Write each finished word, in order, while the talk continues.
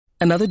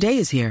Another day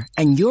is here,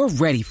 and you're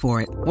ready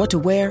for it. What to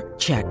wear?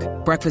 Check.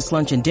 Breakfast,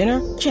 lunch, and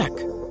dinner? Check.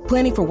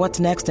 Planning for what's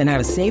next and how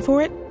to save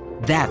for it?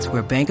 That's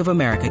where Bank of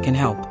America can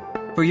help.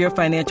 For your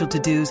financial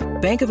to-dos,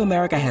 Bank of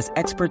America has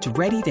experts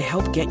ready to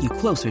help get you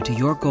closer to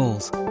your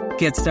goals.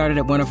 Get started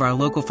at one of our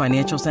local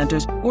financial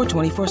centers or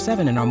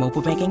 24/7 in our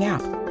mobile banking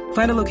app.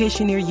 Find a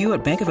location near you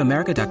at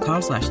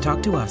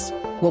bankofamerica.com/talktous.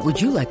 What would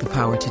you like the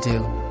power to do?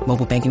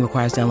 Mobile banking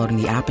requires downloading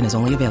the app and is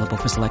only available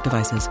for select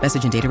devices.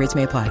 Message and data rates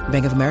may apply.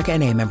 Bank of America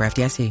N.A., member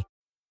FDIC.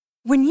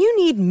 When you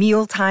need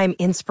mealtime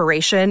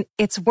inspiration,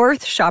 it's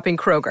worth shopping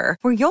Kroger,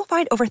 where you'll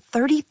find over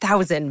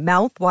 30,000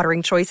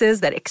 mouth-watering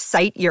choices that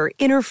excite your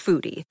inner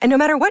foodie. And no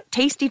matter what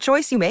tasty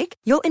choice you make,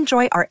 you'll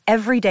enjoy our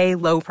everyday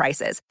low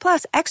prices,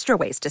 plus extra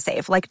ways to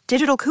save, like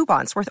digital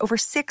coupons worth over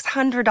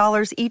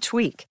 $600 each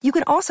week. You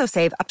can also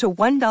save up to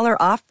 $1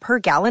 off per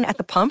gallon at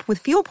the pump with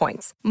fuel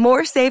points.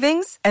 More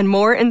savings and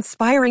more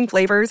inspiring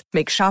flavors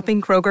make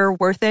shopping Kroger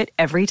worth it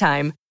every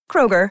time.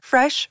 Kroger,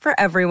 fresh for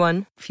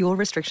everyone. Fuel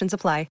restrictions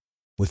apply.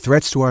 With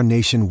threats to our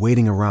nation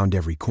waiting around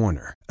every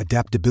corner,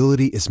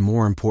 adaptability is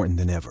more important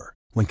than ever.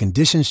 When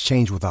conditions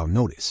change without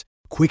notice,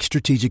 quick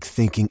strategic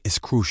thinking is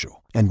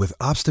crucial. And with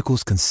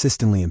obstacles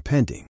consistently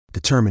impending,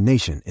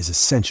 determination is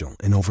essential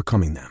in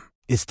overcoming them.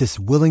 It's this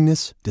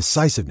willingness,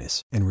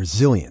 decisiveness, and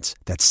resilience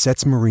that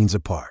sets Marines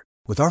apart.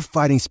 With our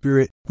fighting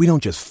spirit, we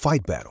don't just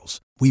fight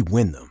battles, we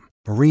win them.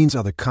 Marines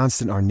are the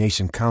constant our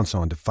nation counts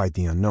on to fight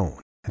the unknown.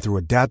 And through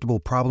adaptable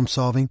problem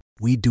solving,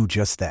 we do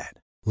just that.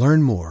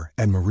 Learn more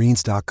at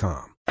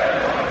marines.com.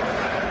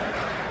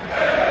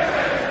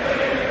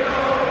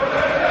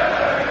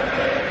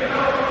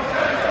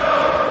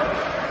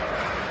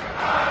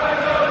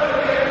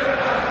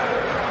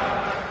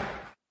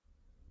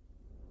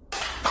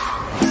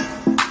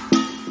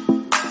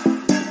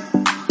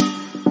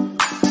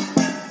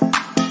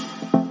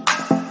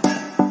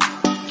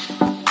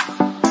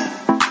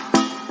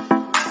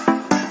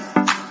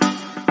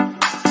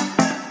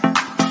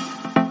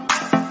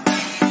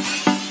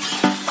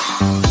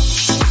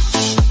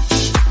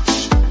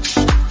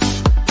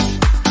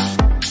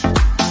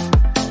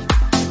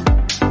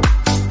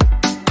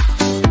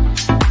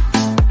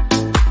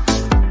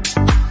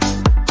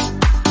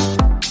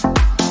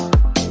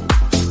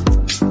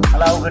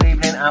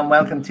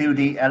 Welcome to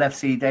the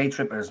LFC Day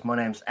Trippers. My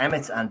name's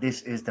Emmett and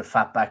this is the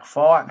Fatback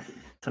 4.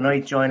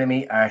 Tonight joining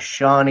me are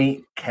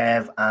Shawnee,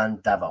 Kev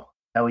and Davo.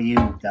 How are you,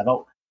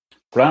 Davo?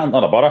 Grand,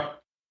 not a bother.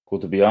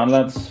 Good to be on,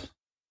 lads.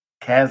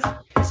 Kev,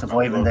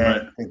 surviving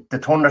the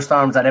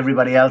thunderstorms that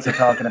everybody else are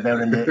talking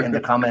about in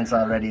the comments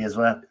already as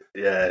well.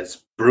 Yeah,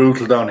 it's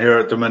brutal down here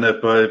at the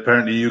minute, but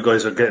apparently you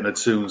guys are getting it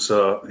soon,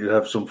 so you'll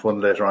have some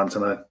fun later on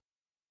tonight.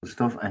 Good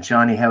stuff. And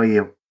Shawnee, how are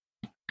you?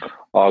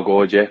 All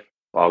good, yeah.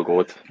 All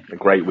good. A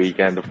great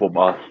weekend of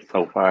football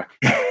so far.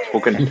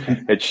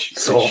 It's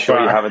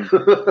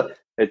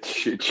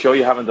sure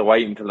you having to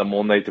wait until the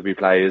Monday to be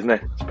played, isn't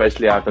it?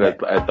 Especially after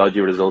a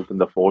dodgy result in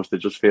the first. It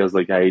just feels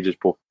like ages,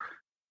 but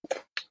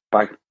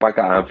back at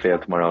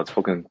Anfield tomorrow. It's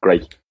fucking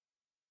great.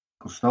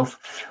 Good stuff.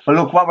 Well,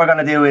 look, what we're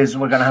going to do is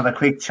we're going to have a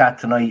quick chat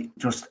tonight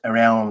just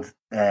around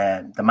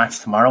the match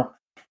tomorrow.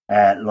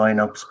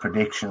 Lineups,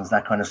 predictions,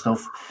 that kind of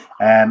stuff.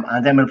 And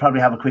then we'll probably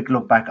have a quick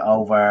look back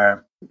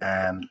over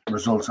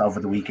results over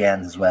the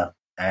weekend as well.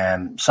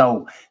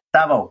 So,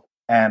 Davo,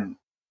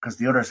 because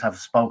the others have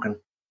spoken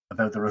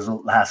about the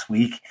result last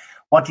week,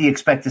 what do you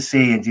expect to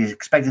see? And do you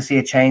expect to see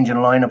a change in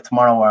lineup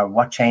tomorrow, or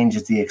what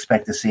changes do you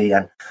expect to see,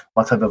 and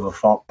what type of a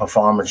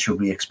performance should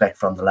we expect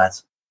from the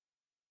lads?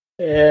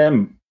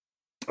 I'd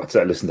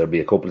say, listen, there'll be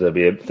a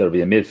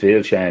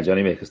midfield change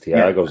anyway, because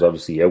Thiago's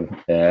obviously out.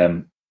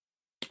 I'd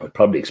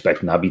probably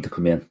expect Naby to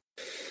come in.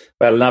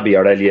 Well, Naby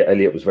or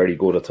Elliot was very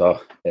good, I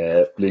thought.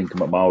 Lincoln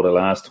McMahon the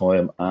last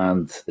time,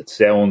 and it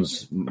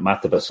sounds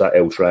Matip is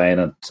out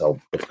training,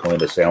 so it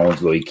kind of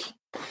sounds like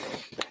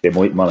they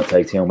might want to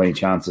take too many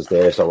chances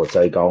there. So I'd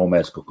say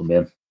Gomez could come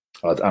in,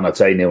 and I'd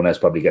say Nunes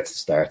probably gets to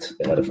start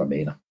ahead of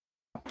Firmino.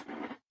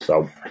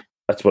 So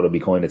that's what I'd be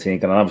kind of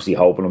thinking, and obviously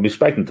hoping. I'm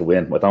expecting to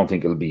win. I don't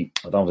think it'll be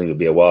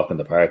a walk in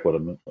the park, but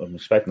I'm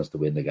expecting us to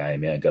win the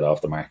game, and get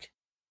off the mark.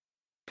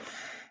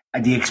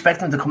 And do you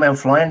expect them to come out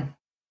flying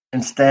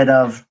instead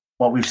of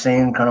what we've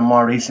seen kind of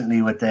more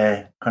recently with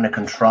the kind of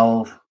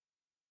control?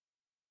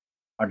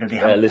 Or do they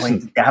have a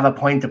point? They have a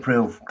point to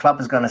prove. Klopp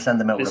is going to send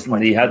them out with a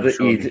point. He had as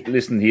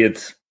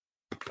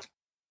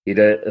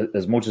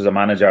much as a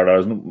manager, or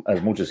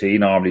as much as he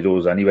normally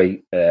does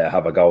anyway,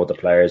 have a go at the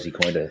players. He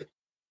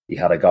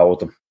had a go at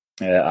them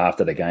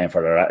after the game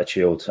for their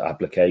attitude,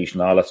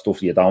 application, all that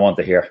stuff you don't want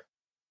to hear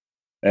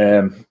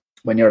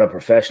when you're a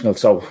professional.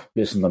 So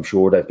listen, I'm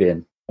sure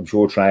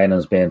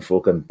training's been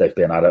they've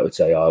been at it, I'd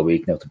say, all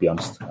week now, to be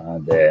honest.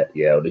 And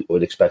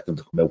I'd expect them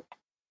to come out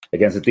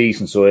against a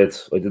decent side.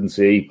 I didn't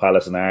see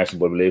Palace and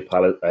Arsenal, but I believe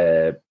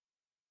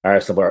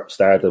Arsenal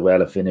started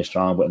well and finished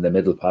strong, but in the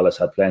middle, Palace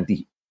had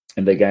plenty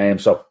in the game.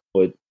 So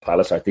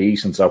Palace are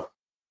decent. So,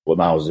 but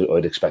now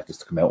I'd expect us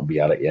to come out and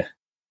be at it, yeah.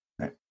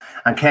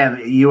 And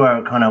Kev, you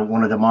are kind of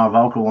one of the more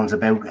vocal ones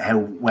about how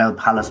well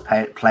Palace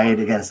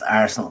played against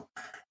Arsenal.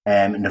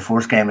 in the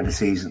first game of the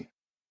season.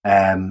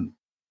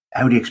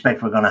 How do you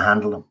expect we're going to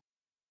handle them?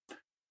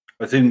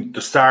 I think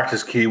the start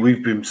is key.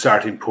 We've been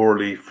starting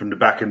poorly from the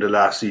back end of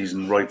last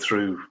season right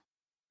through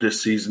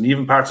this season.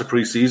 Even parts of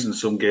pre-season,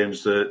 some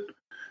games that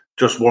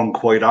just weren't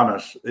quite on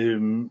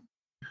it.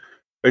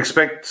 I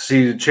expect to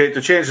see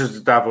the changes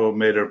that Davo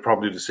made are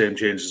probably the same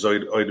changes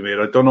I'd have made.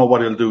 I don't know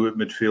what he'll do at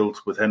midfield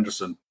with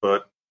Henderson,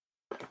 but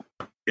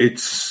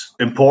it's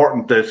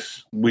important that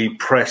we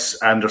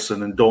press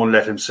Anderson and don't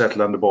let him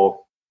settle on the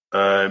ball.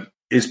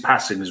 His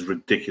passing is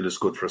ridiculous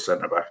good for a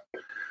centre-back.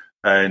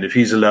 And if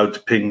he's allowed to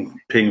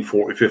ping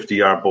 40,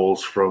 50-yard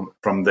balls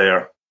from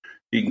there,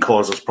 he can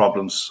cause us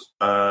problems.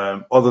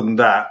 Other than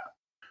that,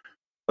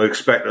 I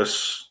expect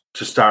us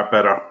to start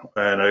better,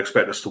 and I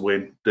expect us to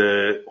win.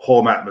 The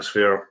home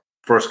atmosphere,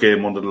 first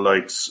game under the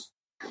lights,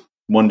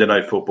 Monday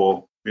Night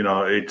Football.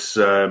 It's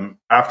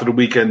after the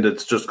weekend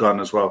it's just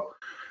gone as well.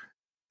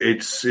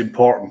 It's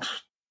important,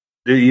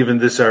 even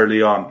this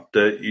early on,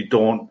 that you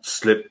don't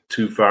slip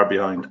too far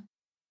behind.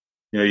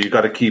 You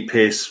got to keep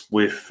pace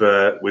with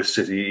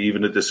City,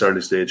 even at this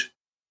early stage.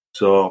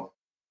 So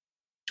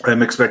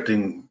I'm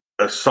expecting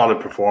a solid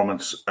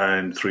performance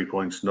and 3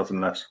 points, nothing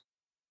less.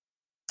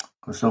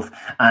 Good stuff.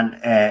 And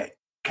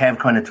Kev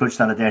kind of touched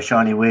on it there,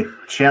 Shawnee, with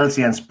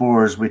Chelsea and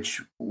Spurs,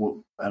 which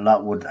a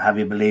lot would have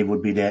you believe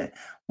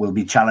will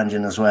be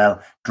challenging as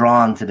well.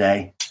 Drawn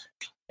today,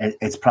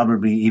 it's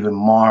probably even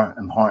more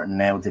important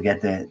now to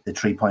get the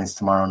 3 points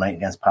tomorrow night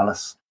against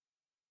Palace.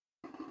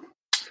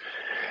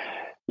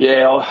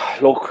 Yeah,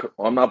 look,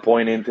 I'm not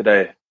buying into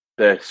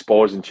the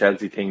Spurs and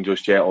Chelsea thing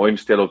just yet. I'm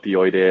still of the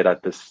idea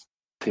that there's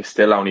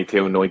still only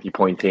 2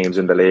 90-point teams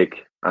in the league,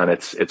 and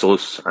it's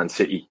us and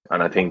City,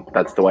 and I think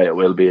that's the way it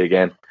will be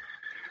again.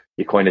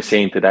 You're kind of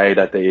seeing today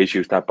that the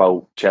issues that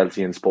both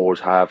Chelsea and Spurs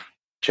have,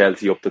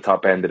 Chelsea up the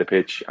top end of the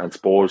pitch and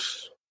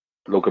Spurs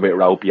look a bit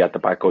ropey at the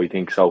back, I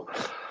think. So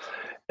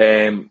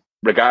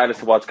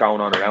regardless of what's going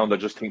on around, I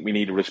just think we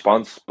need a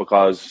response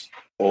because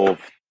of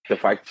the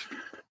fact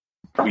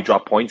we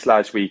dropped points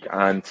last week,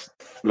 and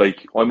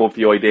I'm of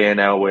the idea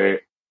now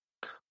where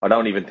I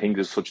don't even think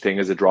there's such thing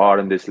as a draw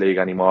in this league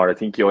anymore. I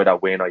think you either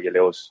win or you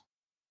lose.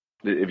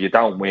 If you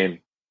don't win,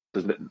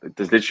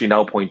 there's literally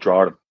no point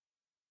drawing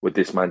with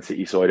this Man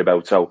City side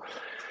about. So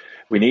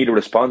we need a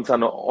response,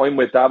 and I'm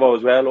with Davo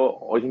as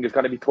well. I think it's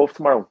going to be tough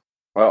tomorrow.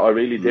 I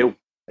really do.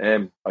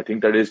 I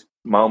think there is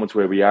moments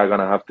where we are going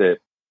to have to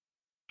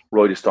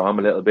ride the storm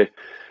a little bit.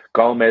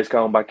 Gomez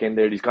going back in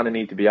there, he's going to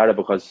need to be at it,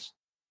 because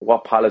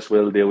what Palace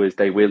will do is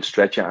they will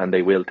stretch you and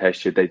they will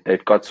test you.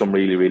 They've got some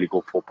really, really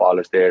good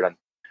footballers there, and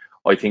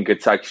I think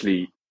it's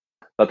actually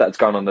not that it's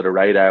gone under the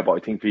radar, but I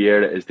think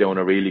Vieira is doing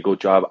a really good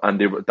job, and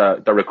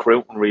they're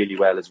recruiting really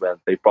well as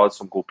well. They brought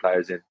some good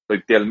players in.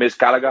 They'll miss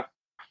Gallagher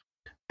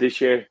this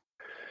year,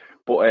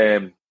 but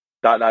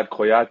that lad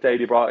Koyate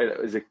they brought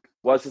in,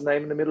 what's his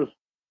name in the middle?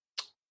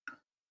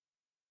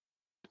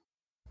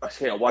 I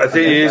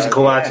think he is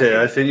Koyate.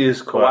 I think he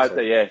is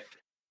Koyate. Yeah.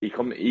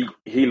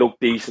 He looked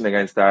decent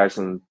against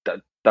Arsenal.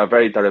 They're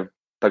going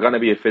to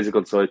be a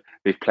physical side.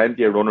 They've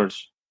plenty of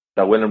runners.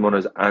 They're willing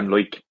runners, and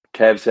like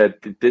Kev said,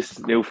 this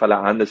new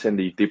fella Anderson,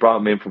 they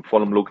brought him in from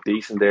Fulham, looked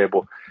decent there,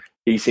 but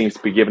he seems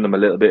to be giving them a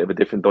little bit of a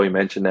different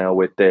dimension now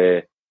with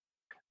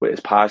his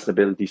passing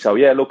ability. So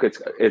yeah, look,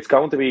 it's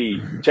going to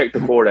be check the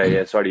core.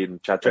 Yeah, sorry, in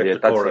chat. Yeah,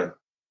 that's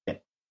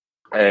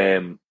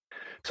it.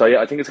 So yeah,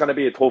 I think it's going to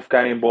be a tough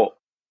game, but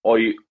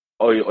I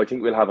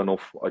think we'll have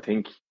enough. I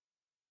think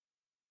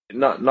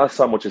not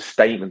so much a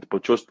statement,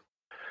 but just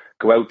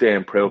go out there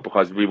and prove,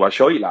 because we were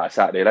shy last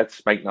Saturday.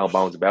 Let's make no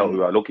bounds about it. We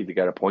were lucky to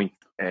get a point,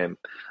 and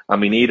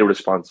we need a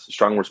response. A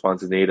strong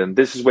response is needed, and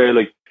this is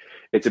where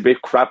it's a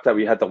bit crap that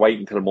we had to wait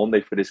until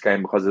Monday for this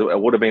game, because it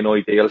would have been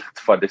ideal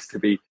for this to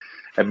be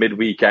a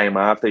midweek game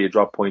after you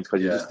drop points,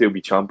 because you just still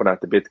be chomping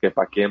at the bit to get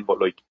back in. But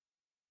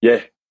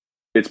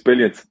it's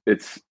brilliant.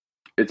 It's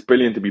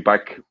brilliant to be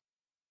back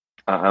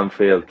at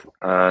Anfield,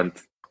 and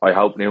I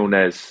hope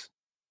Nunes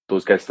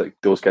does get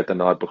the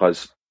nod,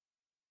 because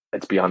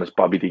let's be honest,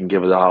 Bobby didn't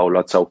give us a whole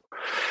lot, so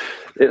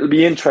it'll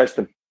be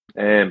interesting.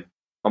 I'm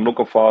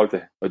looking forward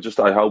to it.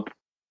 I hope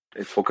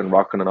it's fucking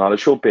rocking and all. It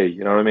should be,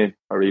 you know what I mean?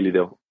 I really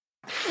do.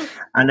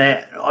 And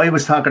I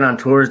was talking on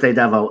Thursday,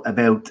 Davo,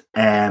 about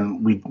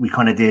we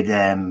kind of did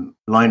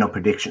lineup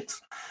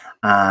predictions,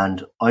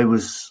 and I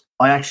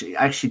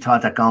actually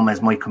thought that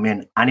Gomez might come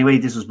in anyway.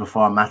 This was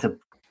before Matip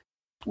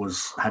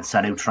had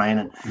set out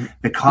training,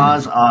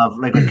 because of,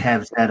 like what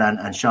Kev said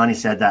and Shawnee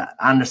said, that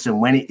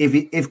Anderson,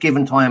 if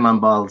given time on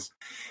balls,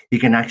 he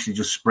can actually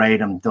just spray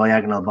them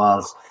diagonal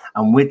balls.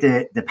 And with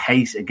the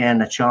pace again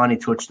that Shawnee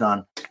touched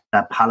on,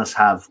 that Palace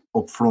have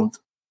up front,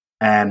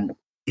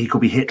 he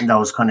could be hitting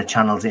those kind of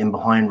channels in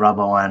behind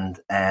Robbo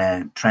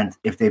and Trent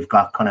if they've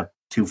got kind of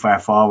too far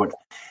forward.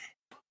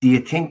 Do you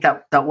think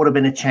that would have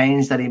been a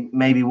change that he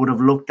maybe would have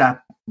looked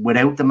at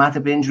without the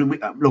Matip injury?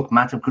 Look,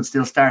 Matip could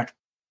still start.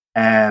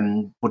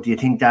 But do you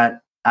think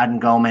that adding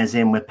Gomez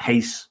in with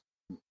pace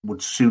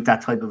would suit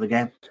that type of a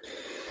game?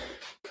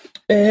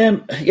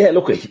 Yeah,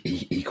 look,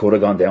 he could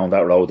have gone down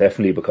that road,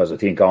 definitely, because I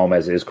think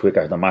Gomez is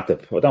quicker than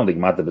Matip. I don't think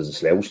Matip is a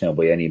slouch now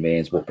by any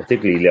means, but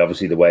particularly,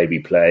 obviously, the way we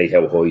play,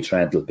 how high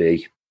Trent will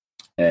be.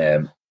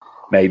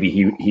 Maybe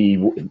he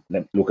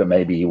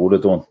maybe he would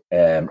have done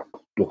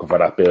looking for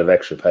that bit of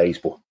extra pace.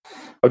 But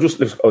I just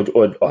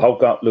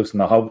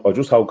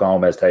hope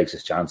Gomez takes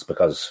his chance,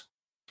 because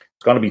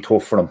it's going to be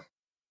tough for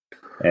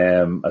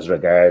him. As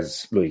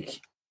regards,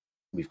 like,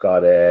 we've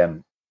got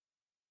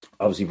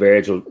obviously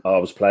Virgil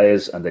always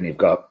plays, and then you've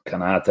got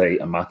Konate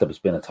and Matip. It's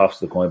been a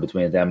toss of the coin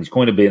between them. He's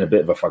kind of been a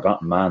bit of a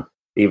forgotten man,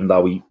 even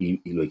though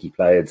he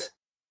played.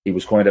 He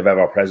was kind of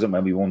ever present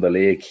when we won the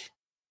league.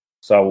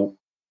 So.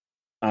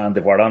 And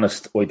if we're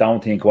honest, I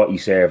don't think what he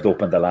served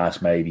up in the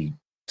last maybe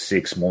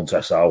 6 months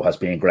or so has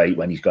been great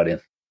when he's got in.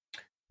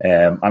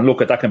 And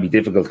look, that can be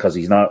difficult because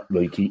he's not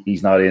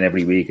he's not in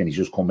every week, and he's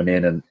just coming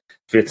in and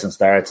fits and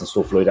starts and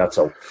stuff like that.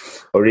 So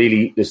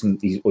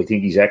I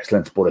think he's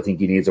excellent, but I think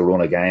he needs a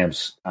run of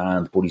games.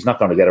 But he's not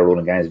going to get a run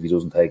of games if he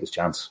doesn't take his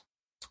chance.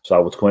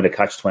 So it's kind of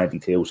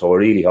catch-22. So I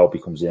really hope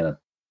he comes in and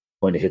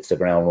kind of hits the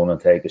ground running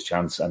and take his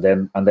chance, and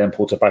then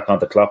puts it back on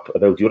the Klopp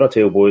about the other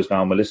two boys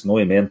going, well, listen,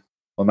 I'm in.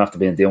 I'm after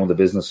being doing the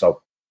business,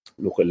 so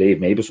look, at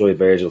leave me beside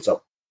Virgil.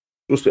 So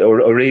just I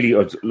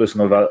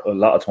listen. I've got a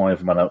lot of time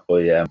from him.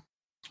 I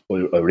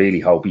really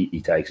hope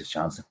he takes his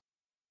chance.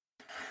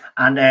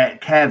 And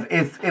Kev,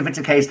 if it's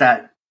a case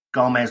that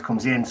Gomez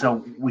comes in,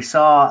 so we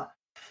saw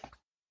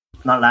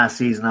not last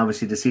season,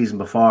 obviously the season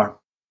before,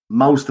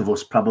 most of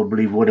us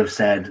probably would have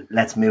said,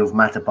 let's move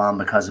Matip on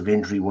because of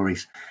injury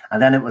worries, and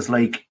then it was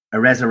like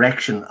a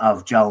resurrection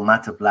of Joel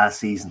Matip last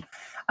season.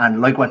 And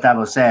like what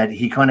Davo said,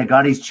 he kind of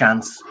got his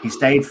chance. He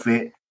stayed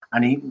fit,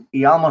 and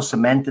he almost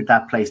cemented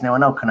that place. Now, I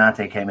know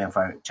Konate came in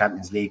for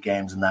Champions League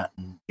games and that,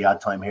 and the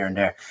odd time here and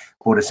there.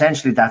 But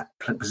essentially, that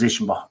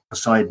position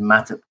beside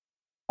Matip,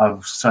 Van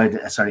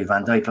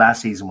Dijk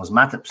last season was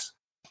Matip's.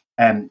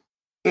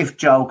 If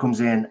Joe comes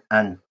in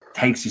and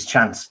takes his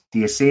chance, do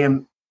you see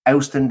him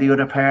ousting the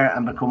other pair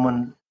and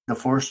becoming the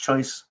first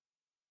choice?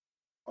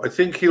 I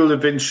think he'll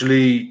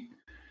eventually...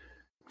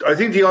 I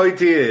think the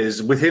idea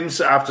is, with him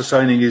after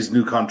signing his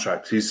new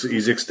contract,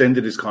 he's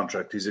extended his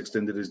contract, he's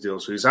extended his deal,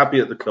 so he's happy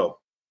at the club.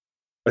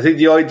 I think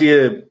the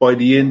idea by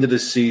the end of the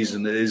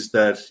season is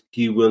that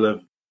he will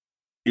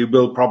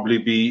probably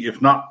be,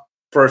 if not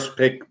first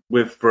pick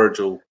with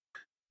Virgil,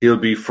 he'll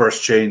be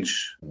first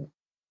change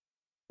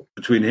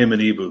between him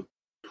and Ibu.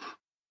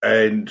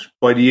 And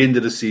by the end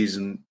of the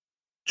season,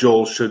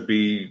 Joel should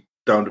be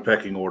down the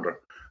pecking order.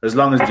 As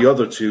long as the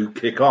other two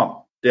kick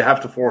on, they have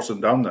to force him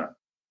down there.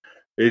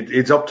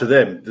 It's up to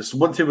them. There's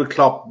one thing with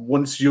Klopp,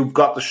 once you've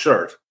got the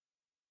shirt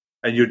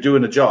and you're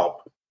doing a job,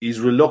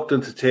 he's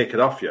reluctant to take it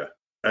off you.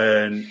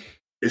 And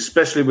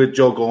especially with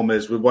Joe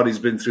Gomez, with what he's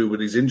been through with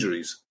his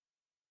injuries,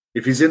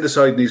 if he's in the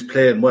side and he's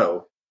playing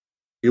well,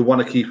 he'll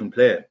want to keep him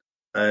playing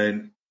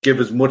and give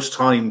as much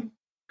time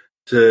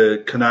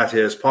to Konate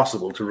as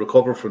possible to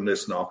recover from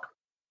this knock.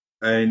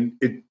 And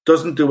it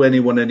doesn't do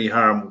anyone any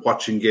harm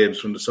watching games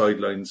from the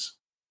sidelines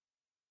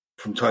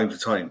from time to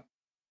time.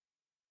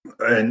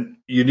 And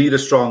you need a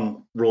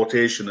strong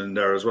rotation in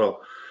there as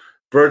well.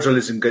 Virgil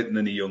isn't getting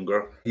any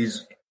younger.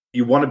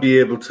 You want to be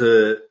able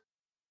to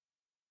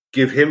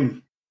give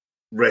him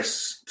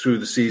rest through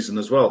the season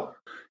as well.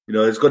 You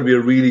know, it's going to be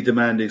a really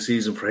demanding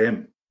season for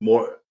him.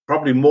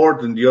 Probably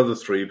more than the other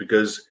three,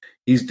 because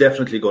he's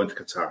definitely going to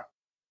Qatar.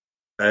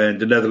 And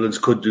the Netherlands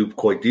could do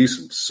quite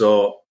decent.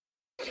 So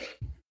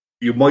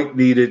you might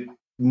need it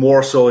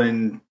more so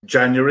in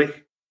January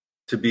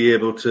to be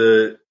able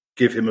to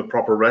give him a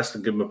proper rest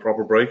and give him a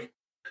proper break,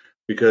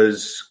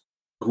 because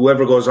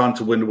whoever goes on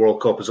to win the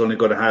World Cup is only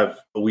going to have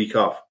a week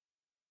off.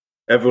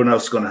 Everyone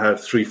else is going to have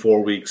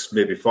 3-4 weeks,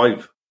 maybe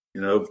 5,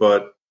 you know.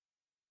 But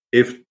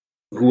if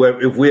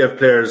we have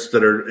players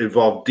that are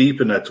involved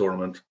deep in that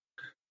tournament,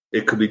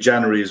 it could be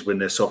January is when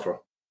they suffer.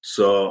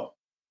 So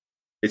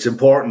it's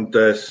important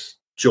that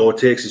Joe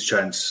takes his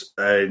chance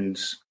and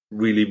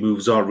really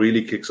moves on,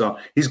 really kicks on.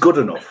 He's good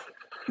enough.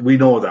 We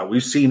know that.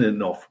 We've seen it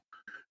enough.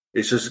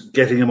 It's just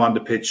getting him on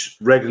the pitch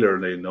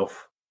regularly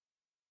enough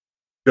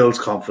builds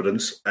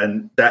confidence,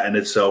 and that in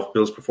itself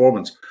builds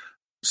performance.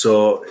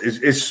 So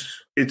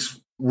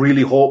it's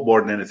really hope more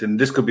than anything.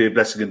 This could be a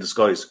blessing in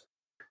disguise.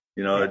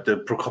 You know,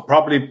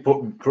 probably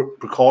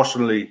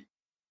precautionally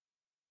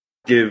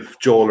give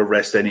Joel a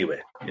rest anyway.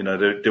 You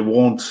know, they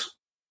won't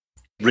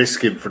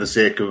risk him for the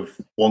sake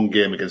of one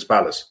game against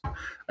Palace.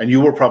 And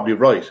you were probably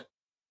right.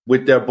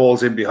 With their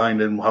balls in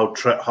behind and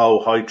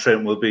how high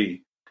Trent will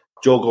be,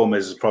 Joe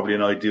Gomez is probably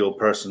an ideal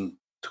person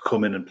to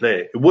come in and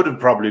play. It would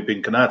have probably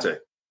been Konate,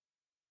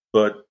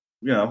 but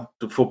you know,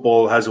 the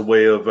football has a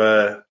way of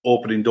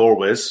opening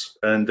doorways,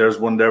 and there's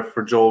one there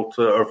for Joe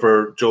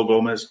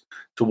Gomez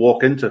to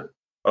walk into.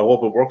 I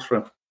hope it works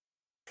for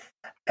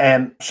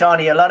him.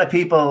 Shawnee, a lot of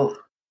people,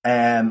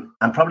 and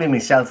probably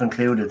myself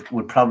included,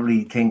 would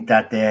probably think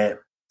that the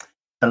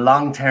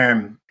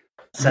long-term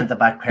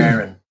centre-back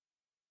pairing,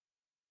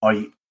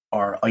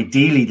 or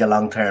ideally the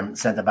long-term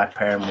centre-back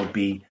pairing, would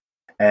be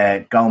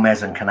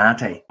Gomez and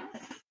Konate.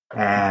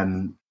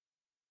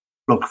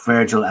 Look,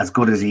 Virgil, as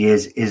good as he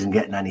is, isn't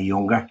getting any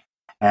younger.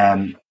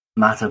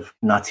 Matip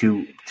not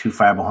too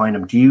far behind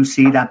him. Do you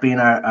see that being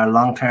our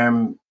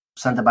long-term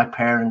centre-back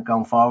pairing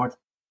going forward?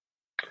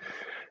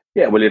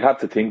 Yeah, well, you'd have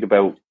to think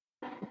about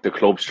the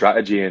club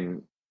strategy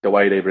and the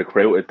way they've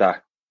recruited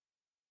that.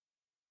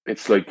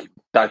 It's like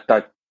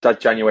that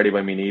January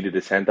when we needed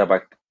a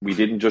centre-back, we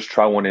didn't just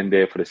throw one in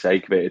there for the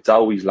sake of it. It's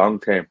always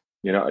long-term,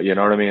 you know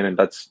what I mean? And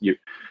that's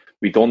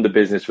we done the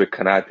business with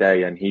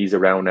Kanate, and he's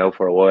around now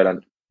for a while.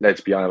 And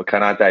let's be honest,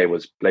 Kanate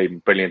was playing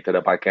brilliant to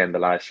the back end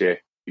of last year.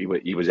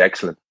 He was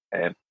excellent.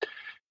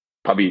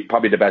 Probably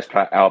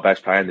our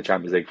best player in the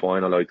Champions League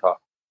final, I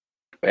thought.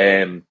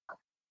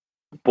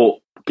 But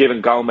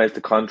giving Gomez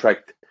the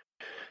contract,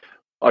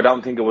 I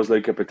don't think it was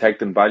like a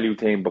protect and value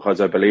team,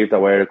 because I believe there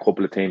were a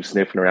couple of teams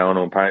sniffing around,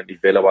 and apparently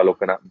Villa were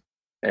looking at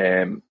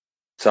him.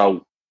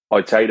 So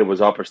I'd say there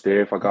was offers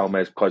there for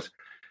Gomez, because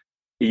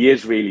he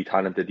is really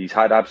talented. He's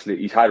had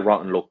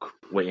rotten luck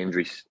with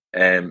injuries.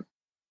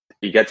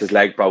 He gets his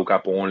leg broke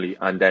up only,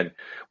 and then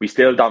we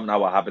still don't know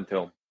what happened to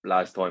him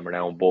last time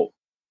around. But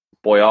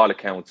by all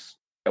accounts,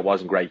 it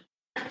wasn't great.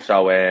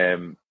 So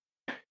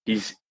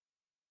he's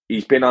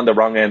been on the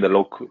wrong end of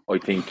luck, I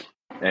think.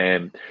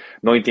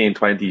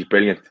 1920 is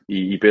brilliant.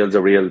 He builds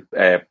a real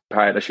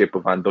partnership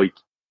with Van Dijk,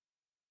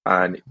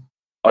 and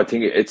I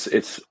think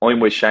I'm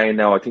with Shane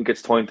now. I think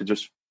it's time to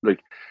just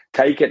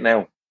take it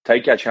now.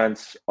 Take your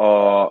chance,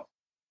 or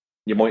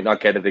you might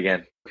not get it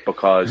again.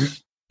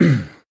 Because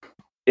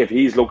if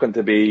he's looking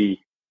to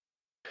be,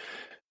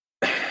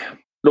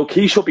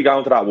 he should be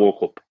going to that World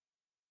Cup.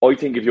 I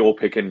think if you're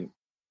picking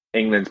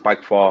England's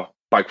back four,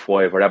 back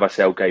five, wherever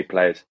Southgate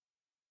plays,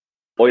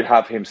 I'd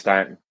have him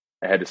starting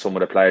ahead of some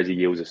of the players he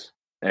uses.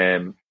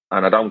 And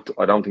I don't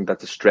think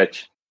that's a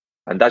stretch.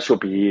 And that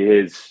should be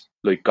his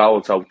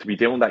goal. So to be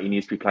doing that, he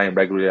needs to be playing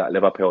regularly at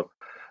Liverpool.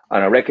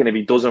 And I reckon if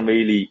he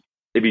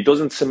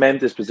doesn't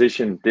cement his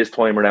position this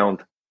time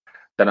around,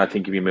 then I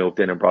think he'll be moved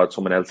in and brought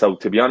someone else. So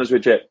to be honest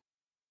with you,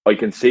 I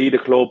can see the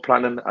club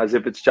planning as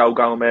if it's Joe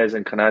Gomez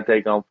and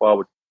Kanate going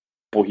forward,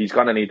 but he's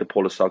going to need to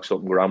pull his socks up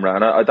and Gramra.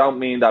 And I don't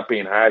mean that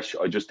being harsh.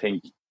 I just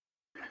think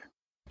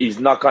he's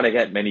not going to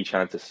get many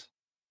chances.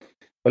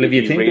 Well, if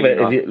you think of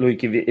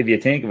it, if you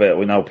think of it,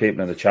 we know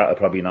people in the chat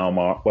probably know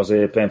more. Was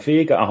it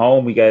Benfica at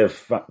home? We gave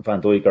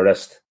Van Dijk a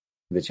rest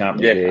in the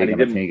Champions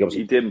League, and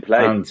he didn't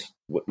play. And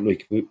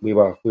we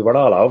were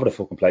all over the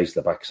fucking place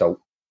at the back.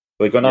 So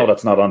I know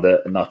that's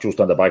not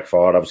just on the back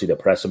forward. Obviously, the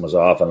pressing was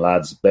off, and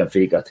lads,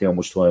 Benfica had too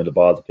much time on the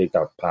ball to pick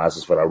their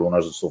passes for our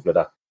runners and stuff like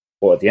that.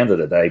 But at the end of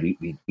the day,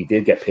 we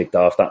did get picked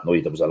off that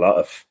night. There was a lot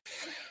of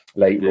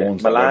late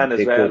runs. Milan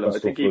as well. I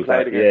think he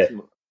played against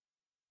him.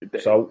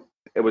 So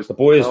it was the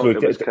boys.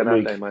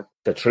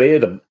 The three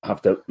of them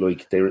have to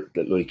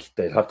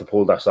they have to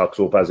pull their socks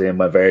up, as in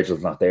when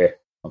Virgil's not there.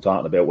 I'm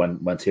talking about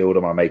when two of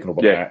them are making up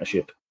a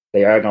partnership.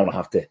 They are going to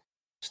have to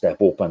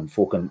step up and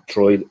fucking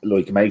try,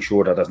 make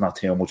sure that there's not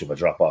too much of a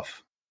drop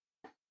off.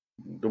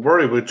 The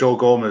worry with Joe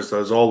Gomez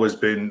has always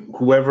been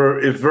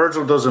if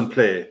Virgil doesn't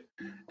play,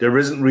 there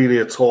isn't really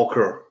a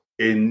talker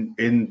in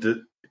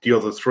the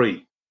other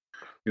three.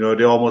 You know,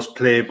 they almost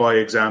play by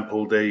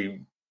example.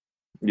 They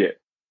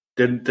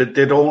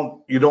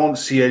don't. You don't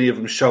see any of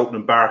them shouting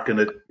and barking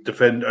at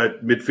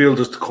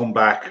midfielders to come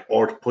back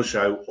or to push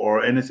out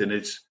or anything.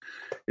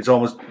 It's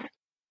almost,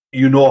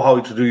 you know how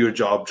to do your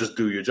job, just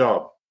do your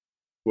job.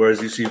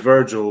 Whereas you see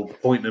Virgil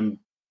pointing,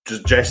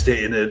 just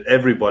gestating at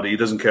everybody. He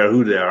doesn't care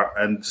who they are,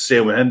 and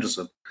same with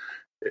Henderson.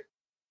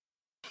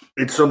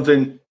 It's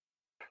something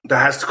that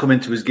has to come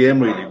into his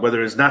game, really,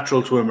 whether it's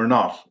natural to him or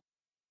not.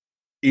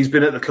 He's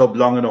been at the club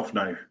long enough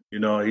now. You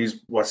know, he's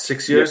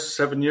 6 years,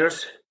 7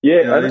 years.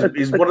 Yeah, you know,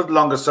 he's one of the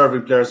longest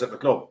serving players at the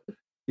club.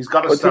 He's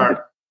got to start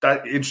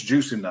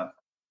introducing that.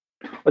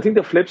 I think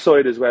the flip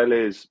side as well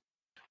is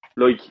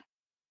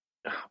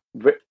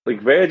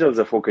Virgil's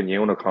a fucking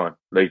unicorn.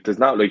 There's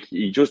not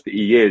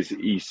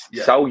he's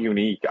so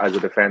unique as a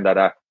defender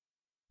that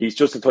he's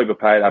just the type of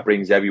player that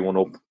brings everyone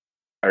up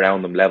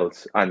around them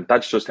levels, and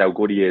that's just how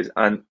good he is.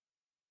 And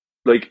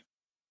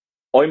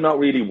I'm not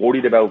really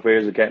worried about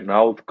Virgil getting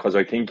out, because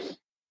I think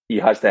he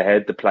has the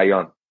head to play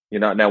on. You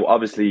know, now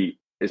obviously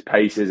his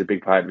pace is a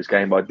big part of his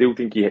game, but I do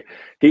think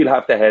he'll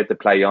have the head to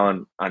play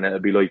on, and it'll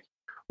be right,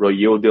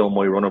 you're doing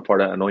my running for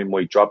that, and I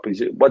might drop.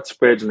 What's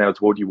Virgil now?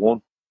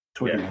 21.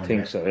 Yeah, I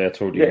think so. Yeah,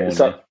 21.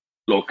 So,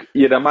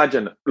 you'd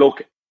imagine.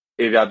 If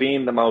you're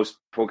being the most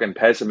fucking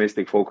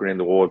pessimistic fucker in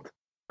the world,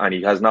 and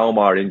he has no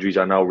more injuries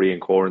or no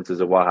reoccurrences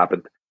of what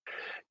happened,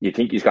 you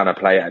think he's going to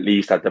play at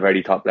least at the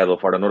very top level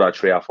for another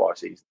 3 or 4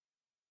 seasons.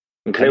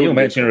 You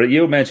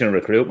mentioned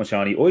recruitment,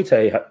 Shawnee. I'd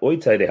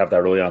say they have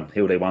their eye on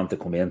who they want to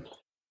come in.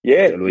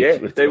 Yeah, for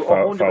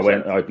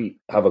when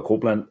have a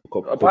couple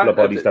of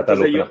bodies that they're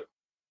looking at.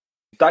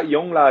 That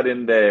young lad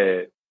in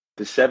the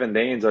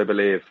 17s, I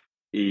believe,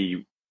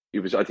 he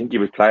was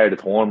player of the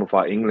tournament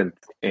for England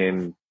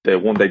in the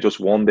one they just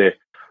won there.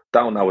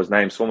 Don't know his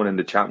name. Someone in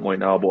the chat might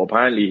know, but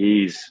apparently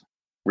he's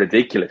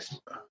ridiculous.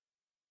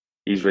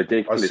 He's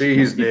ridiculous. I see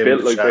his name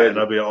in the chat, and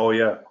I'll be, oh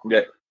yeah.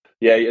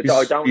 Yeah, I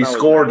don't know. He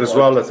scored as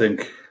well, I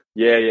think.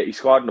 Yeah, he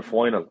scored in the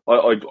final.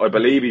 I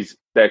believe he's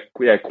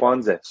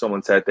Kwanzaa.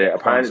 Someone said there.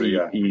 Apparently,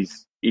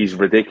 he's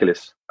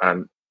ridiculous,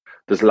 and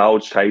there's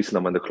loads chasing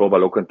him, and the club are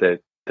looking to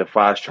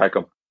fast track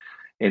him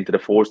into the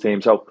first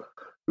team. So,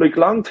 like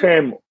long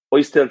term,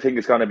 I still think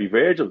it's going to be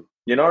Virgil.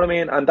 You know what I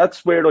mean? And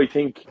that's where I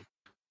think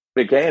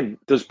again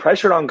there's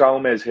pressure on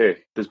Gomez here.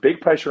 There's big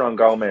pressure on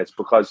Gomez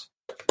because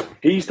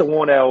he's the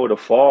one out of the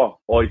four,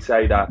 I'd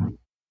say, that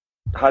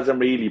hasn't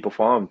really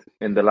performed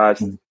in the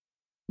last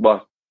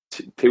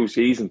 2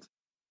 seasons.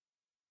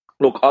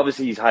 Look,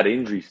 obviously he's had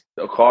injuries,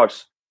 of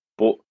course,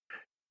 but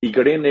he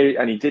got in there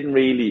and he didn't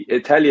really. I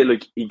tell you,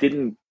 like he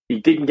didn't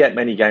get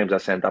many games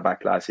at centre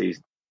back last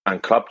season,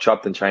 and Klopp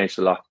chopped and changed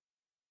a lot.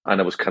 And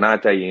it was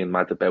Kanate and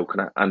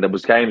Matip, and there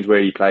was games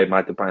where he played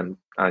Matip and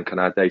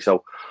Kanate.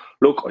 So,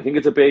 look, I think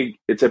it's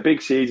a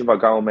big season for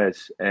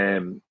Gomez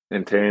in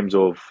terms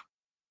of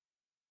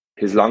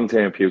his long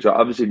term future.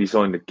 Obviously,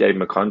 gave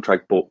him a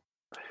contract, but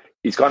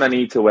he's gonna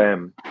need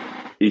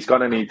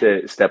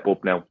to step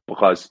up now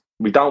because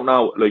we don't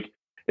know. Like,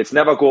 it's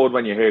never good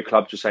when you hear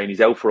Klopp just saying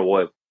he's out for a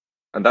while,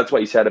 and that's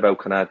what he said about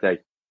Kanate.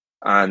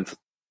 And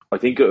I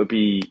think it'd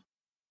be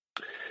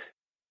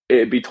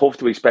tough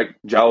to expect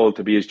Joel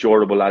to be as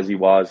durable as he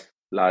was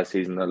last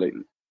season. Like,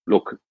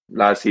 look,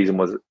 last season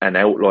was an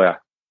outlier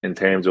in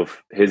terms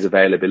of his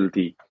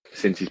availability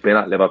since he's been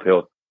at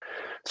Liverpool.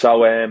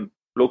 So,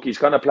 look, he's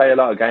going to play a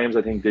lot of games,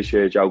 I think, this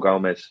year, Joe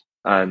Gomez,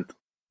 and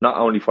not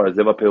only for his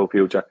Liverpool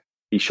future,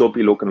 he should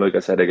be looking, like I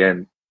said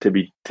again, to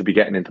be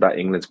getting into that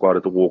England squad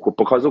at the World Cup.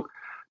 Because look,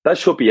 that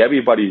should be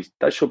everybody's.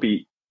 That should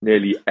be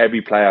nearly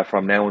every player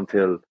from now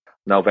until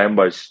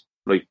November's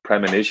like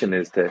premonition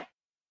is to,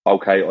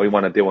 okay, I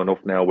want to do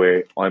enough now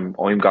where I'm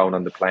going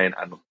on the plane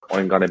and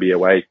I'm going to be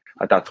away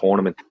at that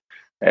tournament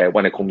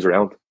when it comes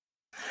around.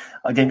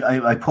 I think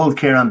I pulled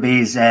Kieran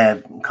B's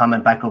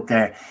comment back up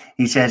there.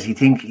 He says he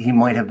think he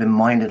might have been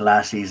minded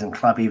last season.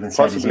 Klopp even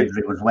said his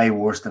injury was way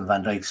worse than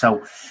Van Dijk.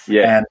 So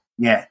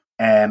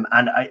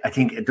and I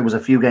think there was a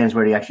few games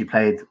where he actually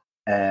played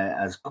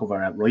as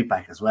cover at right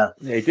back as well.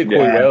 Yeah, he did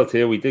quite well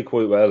too. We did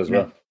quite well as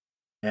well.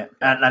 Yeah,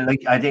 and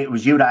like I think it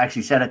was you that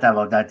actually said it,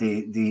 Davo, that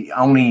the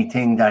only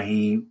thing that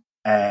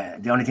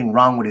the only thing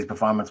wrong with his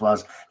performance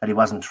was that he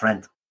wasn't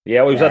Trent.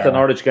 Yeah, well, he was at the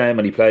Norwich game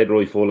and he played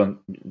right full and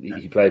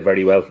he played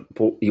very well.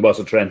 But he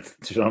wasn't Trent.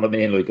 Do you know what I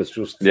mean? Like, it's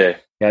just you're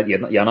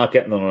not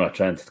getting another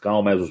Trent.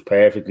 Gomez was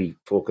perfectly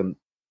fucking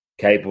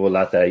capable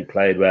that day. He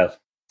played well.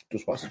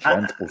 Just wasn't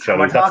Trent. But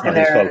surely that's not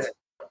his fault.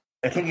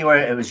 I think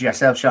it was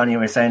yourself, Sean. You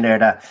were saying there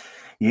that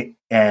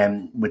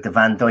with the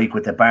Van Dijk,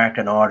 with the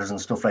barking orders and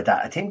stuff like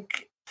that. I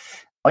think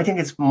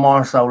it's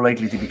more so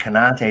likely to be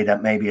Kanate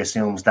that maybe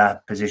assumes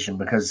that position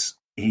because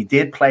he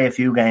did play a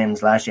few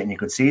games last year, and you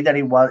could see that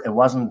he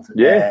wasn't.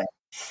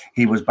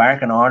 He was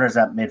barking orders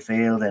at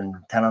midfield and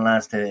telling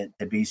lads to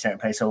be certain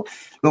place. So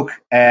look,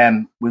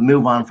 we'll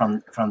move on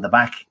from the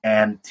back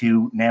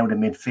to now the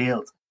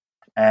midfield.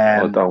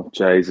 Don't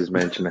Jesus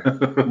mention it.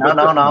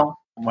 No.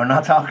 We're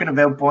not talking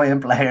about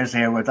buying players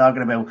here. We're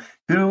talking about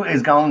who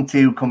is going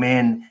to come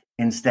in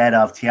instead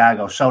of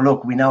Thiago. So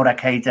look, we know that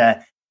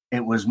Keita,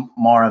 it was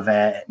more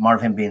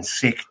of him being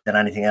sick than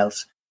anything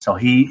else. So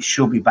he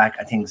should be back.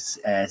 I think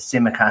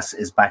Tsimikas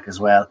is back as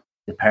well.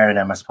 The pair of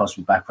them are supposed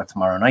to be back for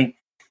tomorrow night.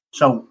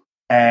 So,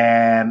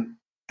 Davo,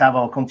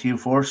 I'll come to you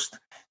first.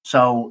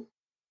 So,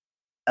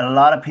 a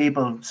lot of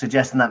people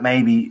suggesting that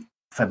maybe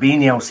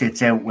Fabinho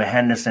sits out with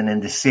Henderson in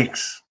the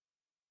 6.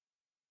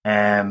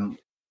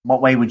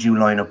 What way would you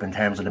line up in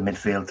terms of the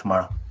midfield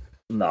tomorrow?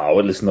 No,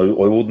 listen, I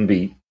wouldn't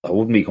be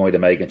going to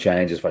making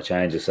changes for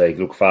change's sake.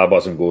 Look, Fab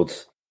wasn't good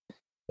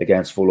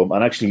against Fulham,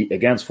 and actually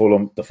against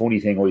Fulham, the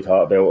funny thing I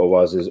thought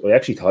about it I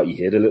actually thought he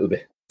hit a little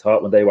bit.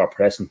 Thought when they were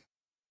pressing,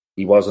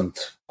 he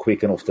wasn't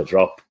quick enough to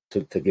drop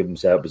to give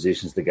himself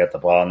positions to get the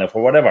ball. Now,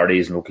 for whatever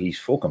reason, look, he's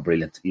fucking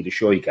brilliant. He's a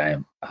shy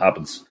game. It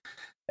happens.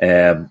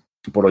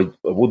 But I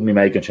wouldn't be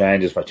making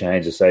changes for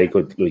change's sake.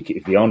 Like,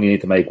 if we only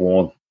need to make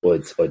one,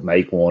 I'd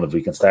make one. If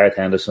we can start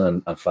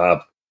Henderson and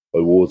Fab, I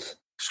would.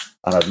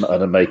 And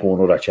I'd make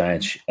one other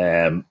change.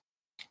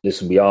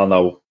 Listen, we all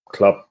know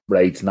Klopp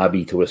rates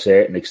Naby to a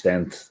certain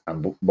extent,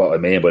 and what I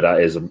mean by that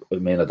is, I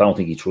don't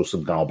think he trusts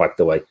him going back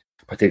the way,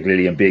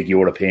 particularly in big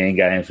European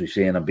games. We've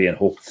seen him being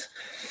hooked.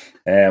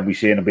 We've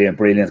seen him being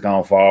brilliant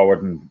going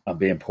forward and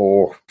being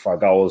poor for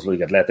goals, like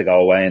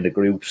Atletico away in the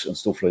groups and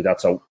stuff like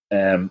that. So,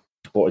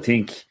 but I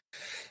think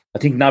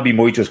Naby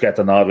might just get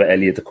the nod with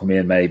Elliott to come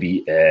in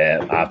maybe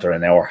after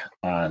an hour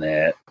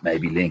and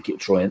maybe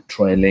try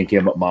and link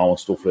him with Mo and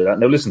stuff like that.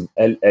 Now, listen,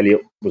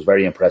 Elliott was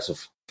very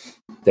impressive.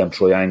 Them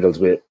triangles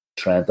with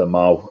Trent and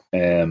Mo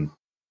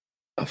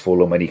at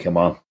Fulham when he came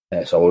on.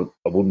 So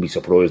I wouldn't be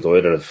surprised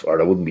either,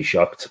 or I wouldn't be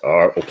shocked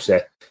or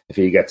upset if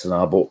he gets an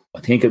on. But I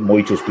think it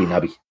might just be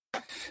Naby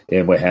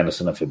in with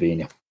Henderson and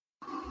Fabinho.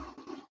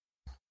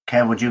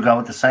 Ken, would you go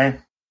with the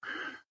same?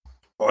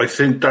 I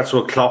think that's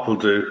what Klopp will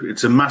do.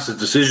 It's a massive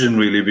decision,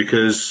 really,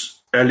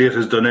 because Elliott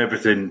has done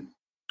everything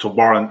to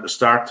warrant a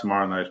start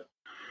tomorrow night.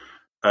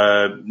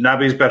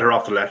 Naby's better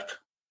off the left,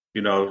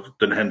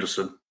 than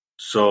Henderson.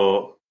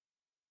 So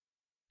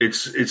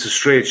it's a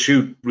straight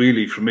shoot,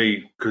 really, for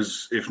me,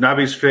 because if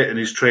Naby's fit and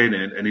he's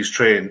training and he's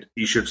trained,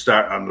 he should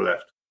start on the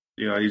left.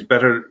 You know, he's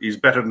better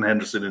than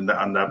Henderson in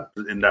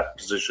that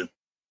position.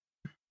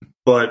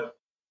 But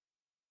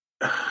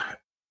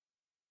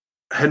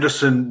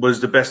Henderson was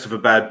the best of a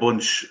bad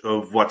bunch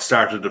of what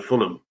started at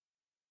Fulham.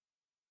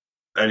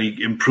 And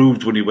he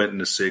improved when he went in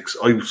the 6.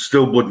 I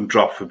still wouldn't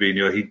drop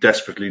Fabinho. He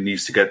desperately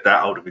needs to get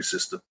that out of his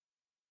system.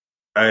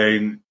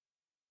 And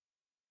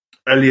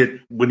Elliott,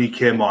 when he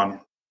came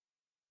on,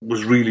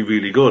 was really,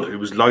 really good. It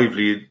was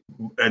lively,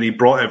 and he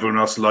brought everyone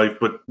else alive.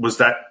 But was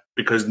that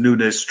because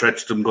Núñez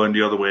stretched them going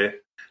the other way,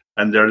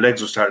 and their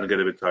legs were starting to get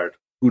a bit tired?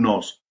 Who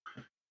knows?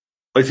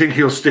 I think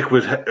he'll stick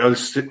with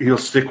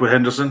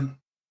Henderson,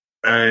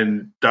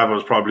 and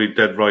Davo's probably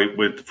dead right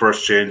with the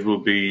first change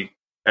will be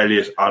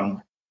Elliott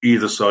on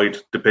either side,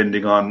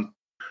 depending on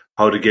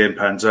how the game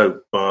pans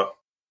out. But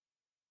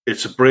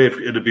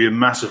it'll be a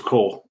massive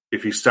call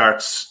if he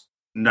starts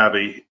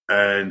Naby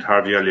and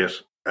Harvey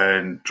Elliott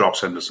and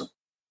drops Henderson.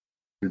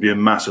 It'll be a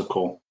massive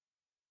call,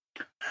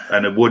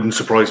 and it wouldn't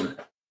surprise me.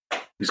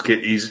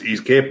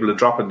 He's capable of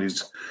dropping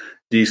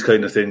these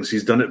kind of things. He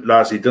done it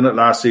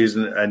last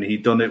season, and he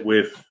done it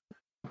with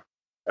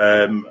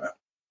Harvey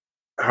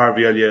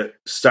Elliott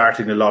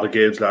starting a lot of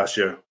games last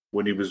year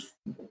when he was,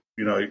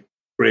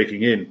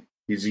 breaking in.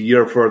 He's a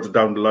year further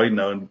down the line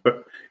now, and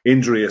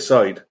injury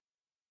aside,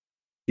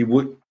 he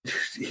would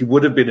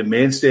have been a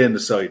mainstay in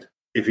the side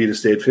if he'd have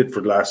stayed fit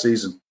for last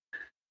season.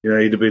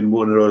 He'd have been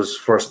one of those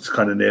first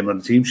kind of name on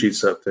the team sheet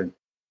type thing.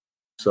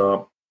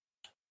 So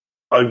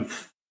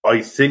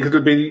I think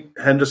it'll be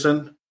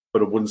Henderson,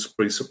 but I wouldn't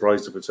be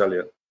surprised if it's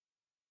Elliott.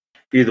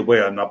 Either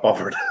way, I'm not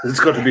bothered. It's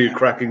got to be a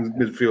cracking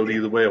midfield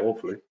either way,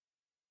 hopefully.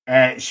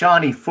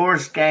 Shawnee,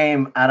 first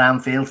game at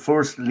Anfield,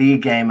 first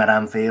league game at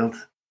Anfield.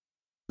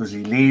 Does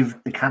he leave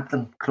the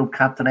club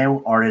captain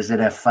out, or is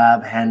it a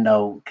Fab,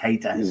 Hendo,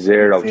 Keita?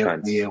 Zero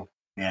chance.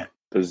 Yeah.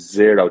 There's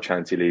zero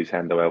chance he leaves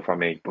Hendo out for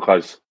me,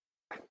 because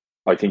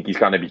I think he's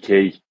going to be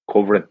key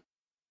covering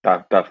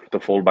the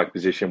fullback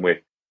position with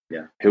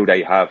who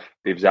they have.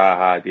 They've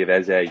Zaha, they've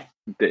Eze.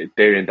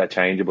 They're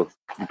interchangeable.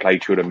 You play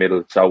through the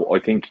middle. So I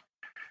think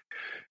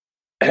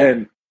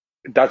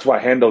that's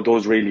what Hendo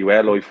does really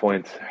well, I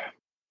find.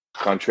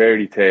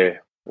 Contrary to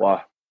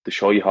what the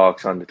Shy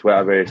Hawks on the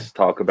Twitterverse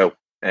talk about,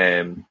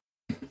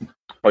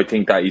 I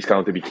think that he's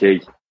going to be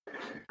key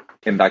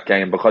in that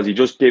game, because he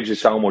just gives you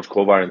so much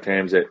cover in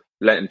terms of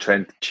letting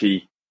Trent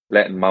cheat,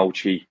 letting Mo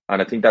cheat,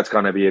 and I think that's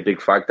going to be a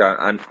big factor.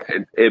 And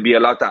it'd be a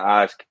lot to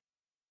ask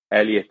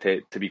Elliott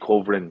to be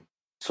covering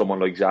someone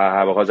like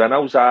Zaha, because I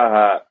know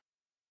Zaha,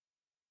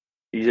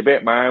 he's a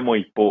bit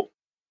Marmite, but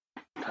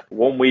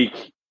 1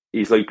 week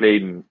he's like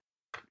playing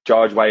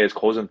George Weah's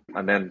cousin,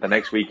 and then the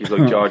next week he's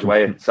like George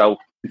Weah. So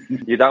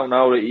you don't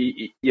know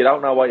you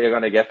don't know what you're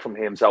going to get from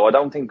him. So I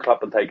don't think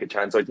Klopp will take a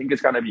chance. I think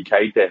it's going to be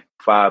Keita,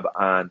 Fab,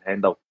 and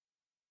Hendo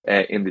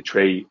in the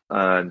tree,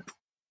 and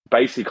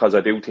basically because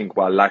I do think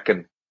we're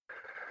lacking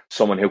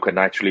someone who can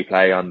naturally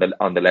play on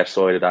the left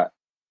side of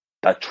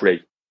that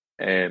tree.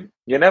 You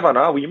never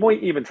know. You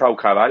might even throw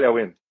Carvalho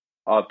in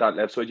off that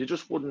left side. You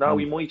just wouldn't know.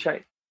 He might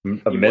change.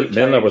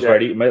 Milner was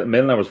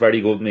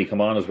very good when he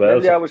come on as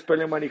well. Yeah, was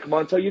brilliant when he come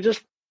on. So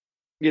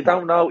you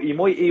don't know. He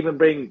might even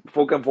bring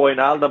fucking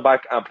Wijnaldum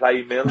back and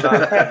play Milner.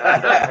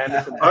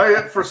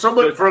 and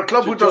for a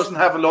club who doesn't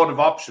have a lot of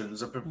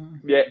options.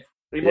 Yeah.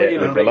 He might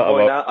even bring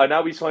Wijnaldum. I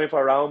know he's signed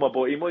for Roma,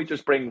 but he might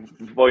just bring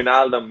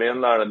Wijnaldum,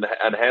 Milner,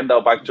 and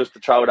Hendo back just to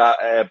throw that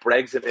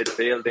Brexit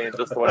midfield in,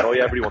 just to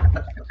annoy everyone.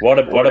 What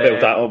about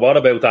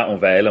that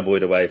unveiling, by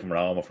the way, from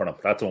Roma for him?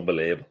 That's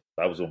unbelievable.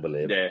 That was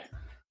unbelievable. Yeah.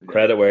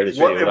 Credit where it's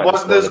due. It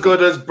wasn't as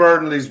good as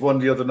Burnley's one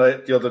the other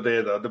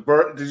day though.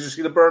 Did you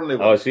see the Burnley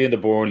one? I was seeing the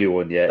Burnley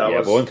one, yeah.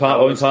 But I'm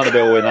talking about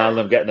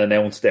Wijnaldum getting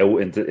announced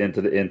out into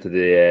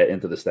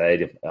the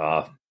stadium.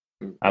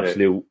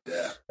 Absolute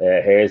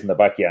hairs in the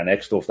back of your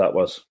neck stuff that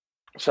was.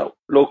 So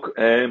look,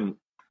 I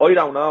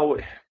don't know.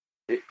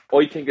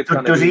 I think it's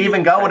going to. Does he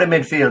even go with a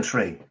midfield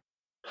tree?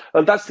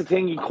 Well, that's the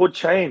thing. He could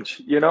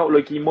change.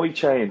 Like he might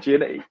change.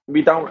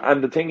 We don't.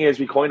 And the thing is,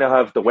 we kind of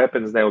have the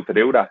weapons now to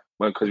do that.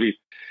 Because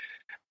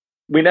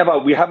we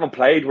haven't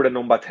played with a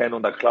number 10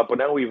 on that club, but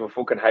now we have a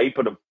fucking hype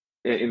of them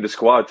in the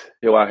squad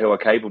who are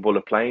capable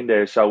of playing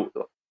there. So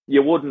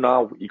you wouldn't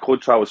know. You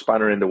could throw a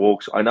spanner in the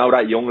works. I know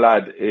that young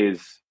lad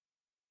is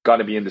going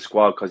to be in the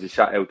squad because he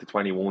sat out the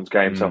 21s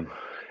game. So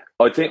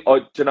I think,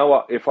 do you know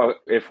what? If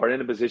we're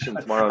in a position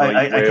tomorrow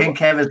night, I think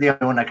Kev is the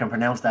only one that can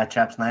pronounce that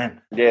chap's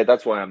name. Yeah,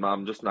 that's why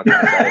I'm just not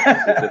going to say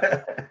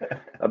it.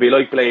 I'd be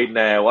like playing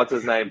what's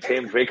his name,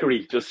 Tim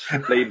Vickery, just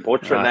playing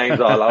butchering names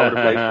all over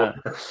the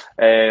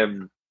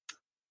place.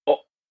 But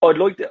I'd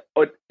like to.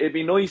 It'd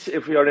be nice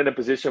if we are in a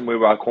position where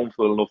we're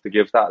comfortable enough to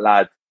give that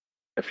lad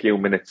a few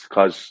minutes,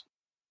 because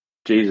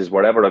Jesus,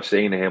 whatever I've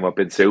seen of him, I've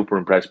been super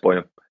impressed by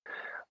him.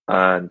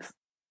 And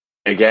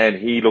again,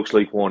 he looks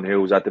like one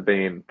who's at the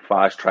being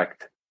fast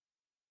tracked.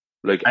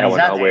 Like, and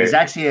he's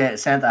actually a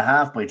centre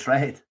half by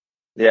trade.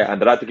 Yeah,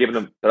 and they're at to giving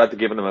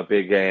him a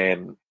big.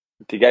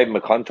 They gave him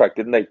a contract,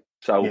 didn't they?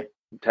 So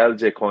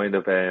tells you kind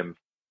of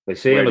they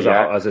see him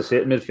as a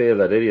sitting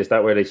midfielder, did he? Is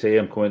that where they see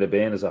him kind of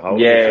being as a whole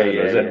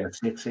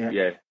midfielder?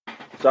 Yeah.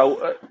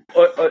 So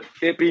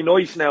it'd be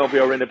nice now if we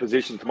were in a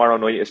position tomorrow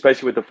night,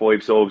 especially with the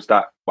 5 subs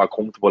that were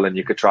comfortable and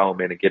you could throw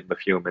them in and give them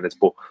a few minutes.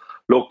 But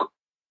look,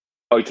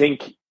 I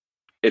think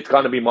it's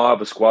going to be more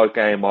of a squad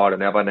game more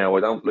than ever now.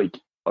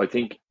 I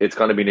think it's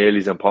going to be nearly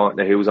as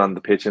important who's on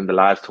the pitch in the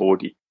last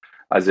 30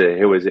 as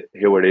who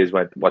it is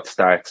when what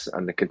starts,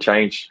 and it can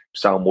change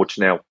so much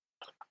now.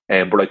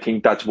 But I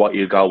think that's what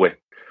you'll go with.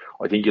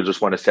 I think you'll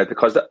just want to set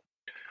because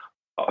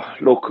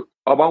look,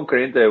 I won't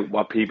get into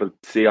what people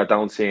see or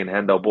don't see in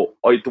Hendo,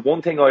 but the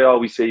one thing I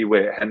always see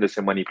with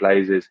Henderson when he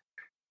plays is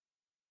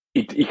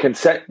he can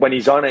set, when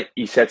he's on it,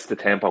 he sets the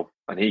tempo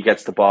and he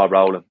gets the ball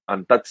rolling,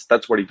 and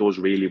that's what he does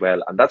really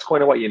well, and that's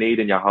kind of what you need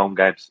in your home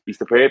games. He's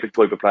the perfect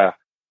type of player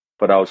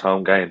for those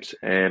home games.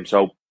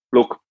 So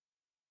look,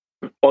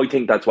 I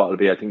think that's what it'll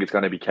be. I think it's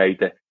going to be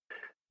Keita,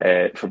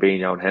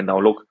 Fabinho and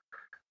Hendo. Look,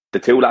 the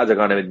two lads are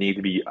going to need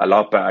to be a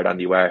lot better than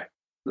they were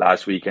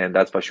last weekend,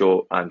 that's for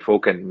sure. And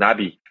fucking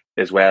Naby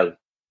as well,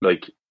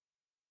 like,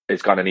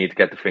 is going to need to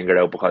get the finger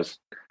out, because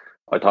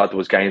I thought there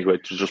was games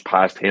which just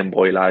passed him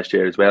by last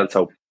year as well.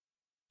 So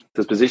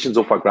there's positions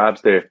up for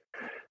grabs there,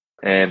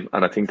 and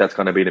I think that's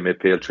going to be the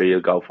midfield three he'll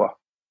go for.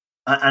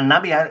 And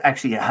Naby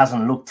actually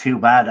hasn't looked too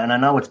bad. And I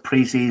know it's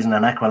pre-season,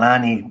 and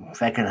Aquilani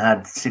fucking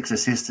had 6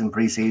 assists in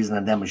pre-season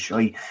and then was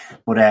shy.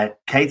 But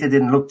Keita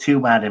didn't look too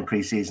bad in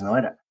pre-season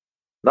either.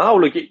 No,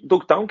 look,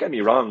 don't get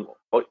me wrong.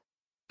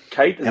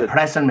 Keita's a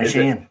pressing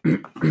machine.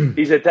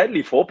 He's a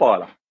deadly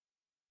footballer.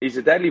 It's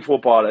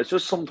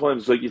just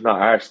sometimes like he's not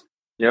arsed.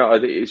 You know,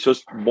 it's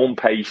just one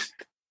paced.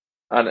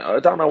 And I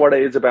don't know what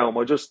it is about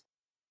him.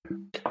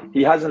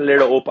 He hasn't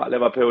lit it up at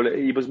Liverpool.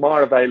 He was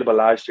more available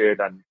last year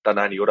than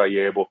any other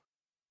year, but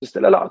there's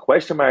still a lot of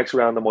question marks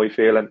around him, I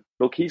feel. And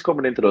look, he's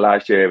coming into the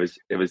last year of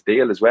his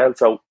deal as well.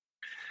 So,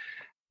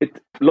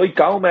 like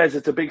Gomez,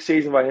 it's a big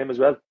season for him as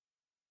well.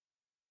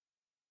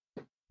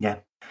 Yeah.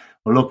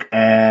 Well, look,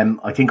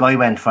 I think I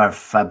went for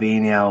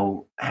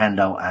Fabinho,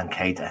 Hendo and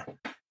Keita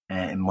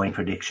in my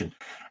prediction.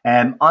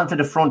 On to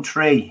the front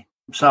three.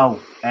 So,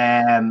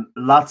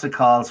 lots of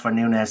calls for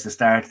Núñez to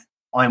start.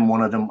 I'm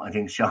one of them. I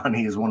think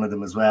Shawnee is one of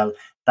them as well.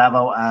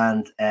 Davo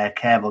and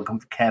Kev, I'll come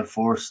to Kev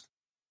first.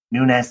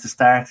 Núñez to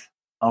start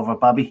over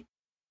Bobby?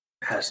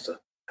 Has to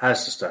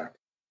start.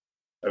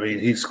 I mean,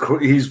 he's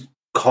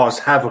caused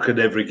havoc in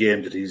every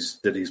game that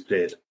he's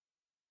played.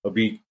 I'll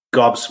be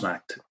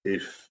gobsmacked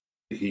if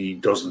he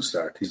doesn't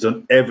start. He's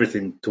done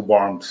everything to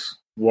warrant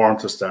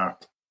a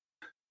start.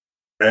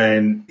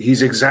 And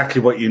he's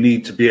exactly what you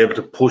need to be able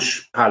to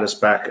push Palace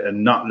back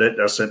and not let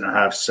their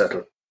centre-half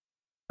settle.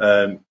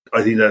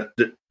 I think that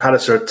the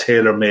Palace are a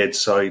tailor-made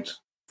side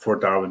for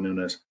Darwin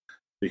Núñez,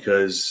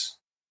 because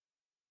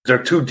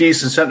they're two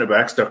decent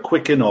centre-backs. They're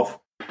quick enough.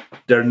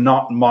 They're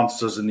not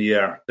monsters in the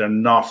air.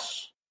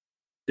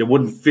 They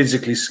wouldn't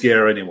physically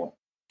scare anyone.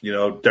 You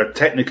know, they're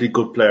technically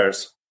good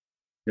players.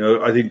 You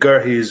know, I think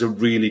Gerhi is a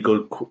really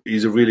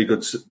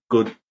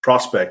good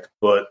prospect,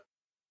 but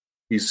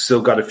he's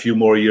still got a few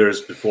more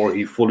years before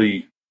he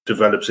fully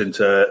develops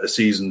into a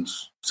seasoned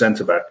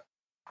centre-back.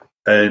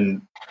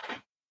 And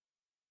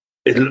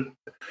it'll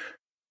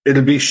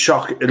be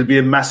shock. It'll be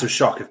a massive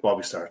shock if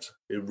Bobby starts.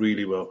 It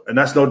really will. And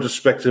that's no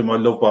disrespect to him. I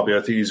love Bobby.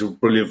 I think he's a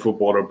brilliant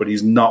footballer, but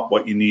he's not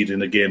what you need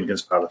in a game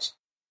against Palace.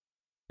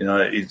 You know,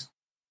 it's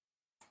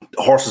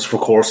horses for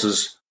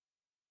courses.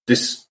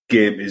 This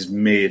game is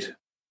made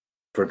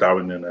for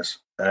Darwin Núñez.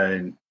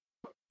 And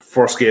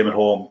first game at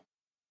home,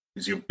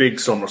 he's your big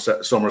summer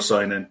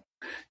signing.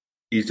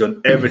 He's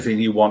done everything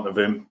you want of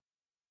him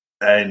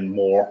and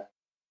more.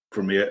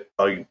 For me,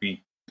 I'd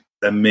be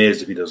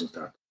amazed if he doesn't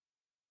start.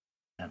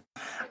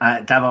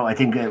 Davo, I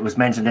think it was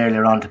mentioned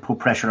earlier on to put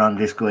pressure on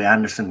this guy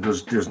Anderson.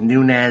 Does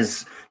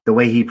Núñez, the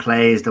way he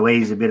plays, the way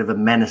he's a bit of a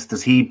menace,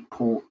 does he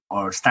put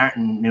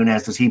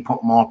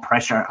more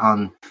pressure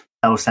on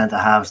those centre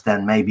halves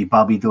than maybe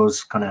Bobby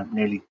does, kind of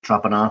nearly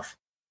dropping off?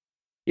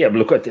 Yeah, but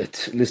look at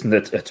it. Listen,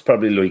 it's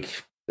probably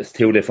like it's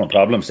two different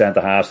problems.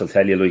 Centre halves will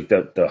tell you like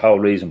the whole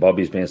reason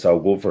Bobby's been so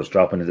good for us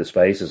dropping into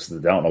space is they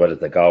don't know whether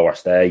to go or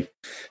stay.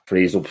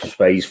 Frees up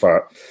space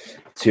for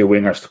two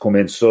wingers to come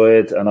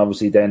inside, and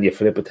obviously then you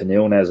flip it to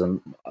Núñez,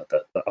 and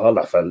all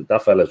that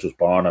fella's just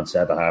born on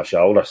centre half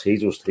shoulders.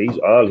 He's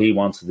all he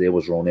wants to do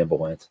was run in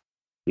behind.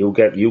 You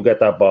get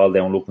that ball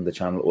down, looking the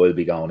channel, I'll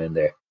be going in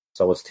there.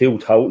 So it's two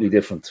totally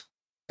different.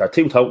 They're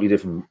two totally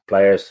different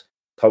players,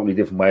 totally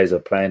different ways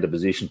of playing the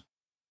position,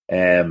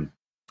 and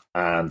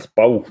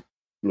both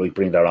like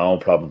bring their own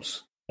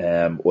problems.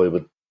 I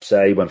would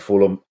say when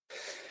Fulham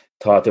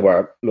thought they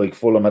were like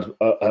Fulham had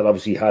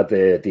obviously had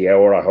the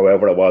hour or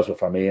however it was with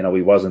Firmino,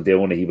 he wasn't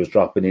doing it, he was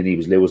dropping in, he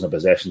was losing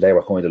possession. They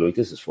were kind of like,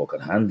 this is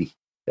fucking handy.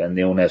 Then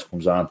Núñez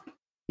comes on,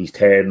 he's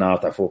tearing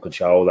off that fucking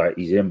shoulder,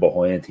 he's in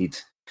behind, he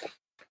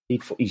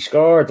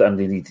scored, and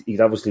then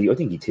he'd obviously, I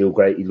think he too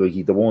great.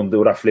 He the one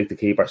do that flick the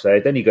keeper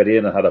side. Then he got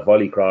in and had a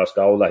volley cross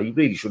goal that he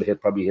really should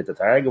have probably hit the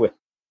target with,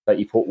 that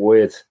he put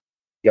wide.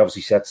 He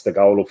obviously sets the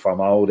goal up for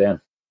Mo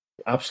then.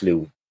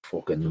 Absolute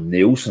fucking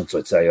nuisance.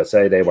 I'd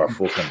say they were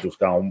fucking just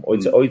going.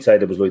 I'd say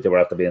it was like they were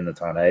at the beginning of the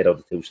tornado,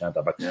 the two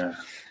centre backs. Yeah.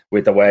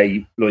 With the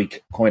way,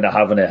 like, kind of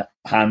having it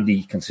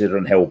handy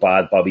considering how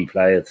bad Bobby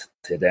played,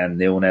 to then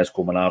Núñez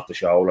coming off the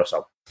shoulder.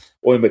 So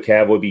I'm with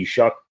Kev, I'd be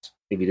shocked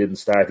if he didn't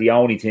start. The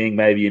only thing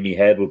maybe in my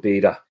head would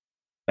be that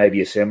maybe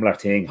a similar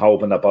thing,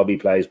 hoping that Bobby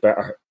plays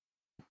better.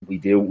 We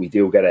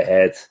do get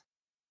ahead.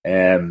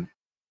 And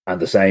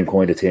the same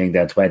kind of thing,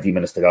 then 20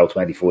 minutes to go,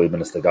 25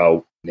 minutes to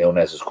go,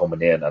 Núñez is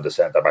coming in and the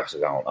centre-backs are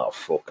going, oh,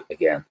 fuck,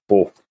 again.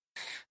 But,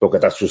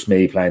 look, that's just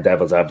me playing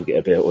devil's advocate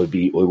a bit.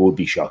 I would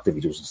be shocked if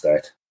he doesn't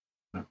start.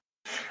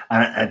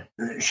 And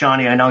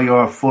Shawnee, I know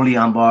you're fully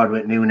on board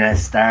with Núñez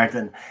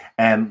starting,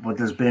 but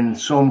there's been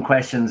some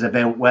questions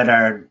about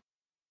whether,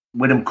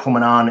 with him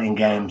coming on in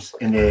games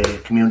in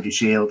the Community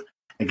Shield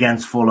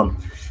against Fulham,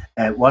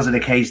 was it a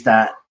case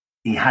that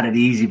he had it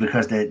easy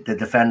because the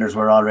defenders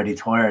were already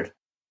tired?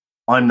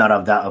 I'm not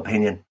of that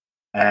opinion.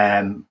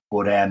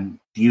 But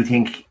do you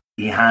think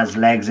he has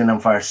legs in him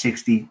for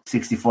 60,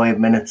 65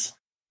 minutes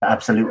to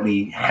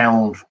absolutely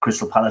hound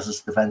Crystal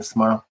Palace's defence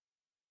tomorrow?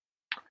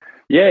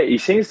 Yeah, he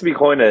seems to be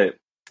kind of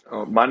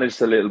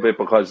managed a little bit,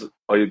 because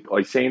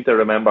I seem to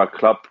remember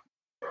Klopp,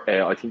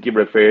 I think he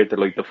referred to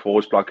like the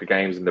first block of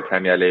games in the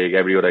Premier League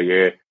every other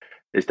year,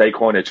 is they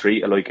kind of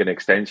treat it like an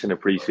extension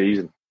of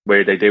pre-season,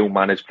 where they do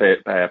manage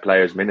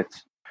players'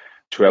 minutes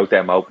throughout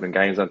them opening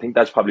games. I think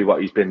that's probably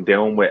what he's been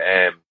doing with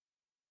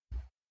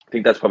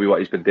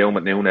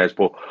Núñez,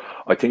 but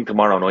I think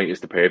tomorrow night is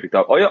the perfect.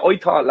 I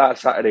thought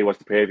last Saturday was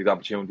the perfect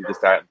opportunity to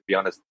start, to be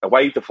honest.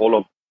 Away to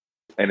Fulham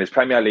in his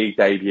Premier League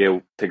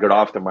debut, to get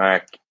off the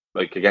mark,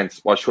 like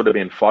against what should have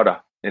been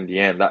fodder in the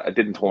end. That it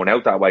didn't turn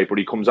out that way, but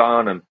he comes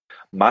on and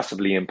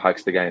massively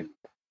impacts the game.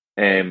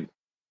 I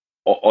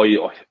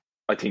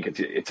think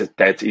it's a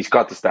dead. He's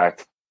got to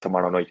start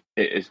tomorrow night.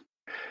 It is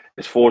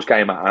his first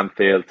game at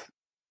Anfield,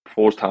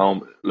 first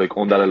home, like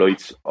under the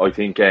lights. I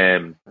think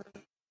it's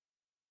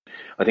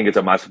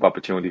a massive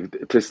opportunity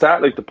to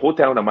start, like to put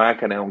down a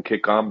marker now and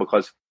kick on,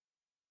 because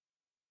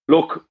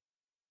look,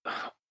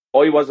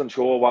 I wasn't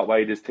sure what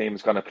way this team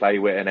is going to play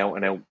with an out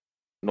and out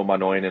number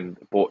 9,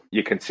 but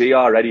you can see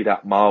already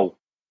that Mo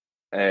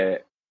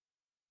acted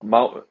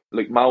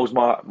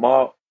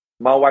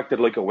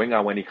like a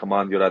winger when he came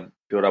on the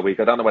other week.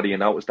 I don't know whether you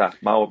noticed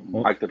that. Mo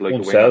acted like a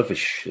winger.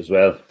 Unselfish as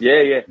well.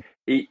 Yeah.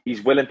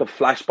 He's willing to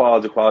flash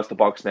balls across the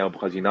box now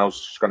because he knows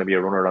there's going to be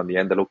a runner on the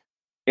end. Look,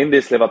 in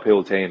this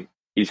Liverpool team,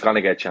 he's going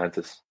to get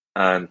chances.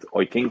 And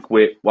I think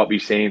with what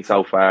we've seen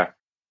so far,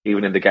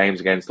 even in the games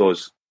against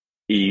us,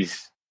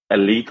 he's a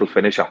lethal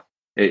finisher.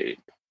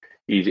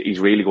 He's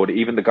really good.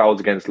 Even the goals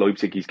against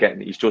Leipzig, he's in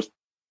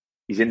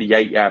the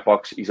 8-yard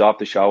box. He's off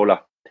the shoulder.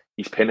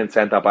 He's pinning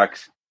centre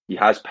backs. He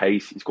has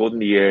pace. He's good in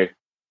the air.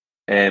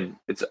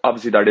 It's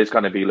obviously there is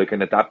going to be like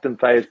an adapting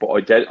phase, but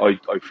I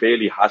feel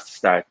he has to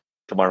start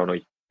tomorrow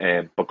night.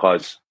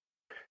 Because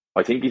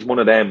I think he's one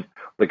of them.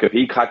 Like if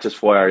he catches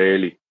fire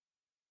early,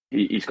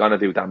 he's going to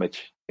do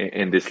damage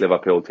in this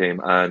Liverpool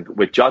team. And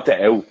with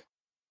Jota out,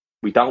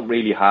 we don't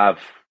really have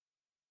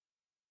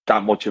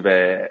that much of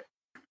an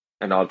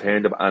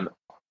alternative. And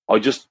I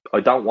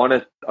don't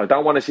want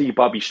to see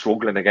Bobby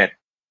struggling again.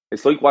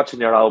 It's like watching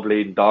your old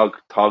bleeding dog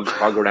tog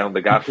around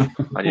the gaff,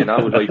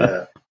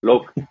 and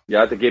look, you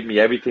had to give me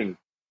everything.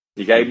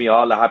 You gave me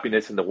all the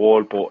happiness in the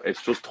world, but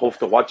it's just tough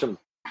to watch him.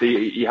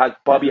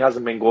 Bobby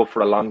hasn't been good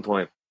for a long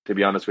time, to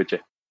be honest with you.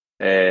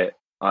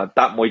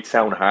 That might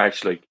sound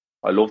harsh. Like,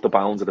 I love the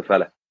bounds of the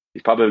fella.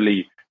 He's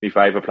probably my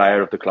favourite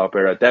player of the club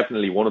era.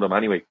 Definitely one of them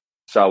anyway.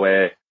 So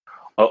I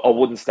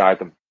wouldn't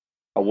start him.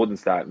 I wouldn't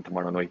start him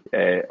tomorrow night.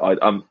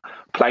 I'm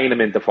playing him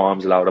into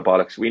form's a load of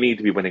bollocks. We need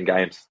to be winning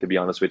games, to be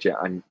honest with you.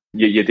 And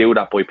you do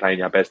that by playing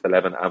your best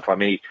 11. And for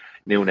me,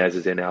 Núñez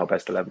is in our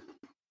best 11.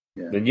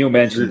 Yeah. When you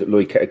mentioned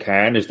like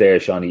Carnage there,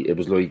 Shawnee, it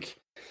was like,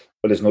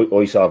 well, listen,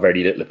 I saw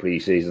very little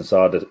pre-season,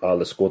 saw all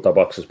the scutter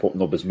boxes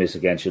putting up his miss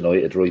against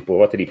United, right? But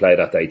what did he play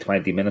that day?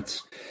 20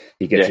 minutes.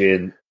 He gets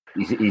in,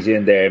 he's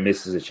in there,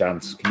 misses a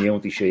chance.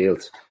 Community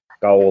Shield,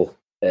 goal.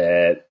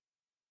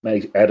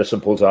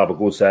 Ederson pulls off a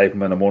good save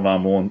and a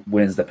 1-on-1,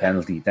 wins the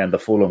penalty. Then the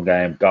Fulham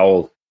game,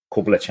 goal,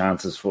 couple of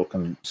chances,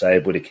 fucking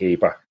saved with the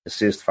keeper,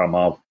 assist from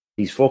Mo.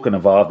 He's fucking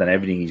involved in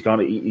everything.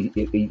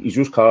 He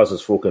just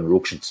causes fucking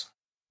ructions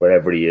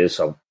wherever he is.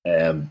 So,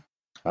 and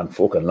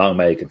fucking long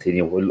may it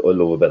continue. I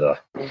love a bit of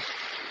that.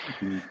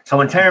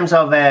 So in terms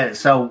of,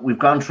 so we've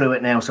gone through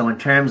it now. So in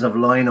terms of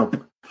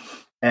lineup,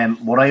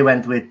 what I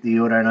went with the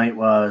other night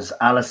was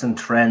Alisson,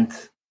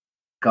 Trent,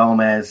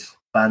 Gomez,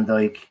 Van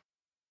Dijk,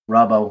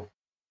 Robbo,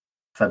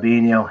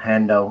 Fabinho,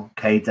 Hendo,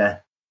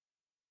 Keita,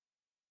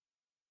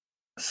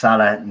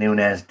 Salah,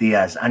 Núñez,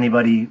 Diaz.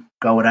 Anybody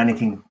go with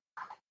anything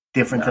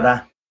different to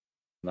that?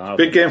 No.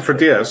 Big game for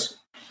Diaz.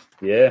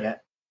 Yeah.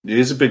 It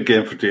is a big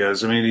game for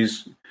Diaz. I mean,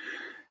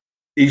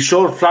 he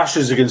showed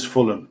flashes against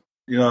Fulham.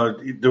 You know,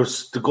 there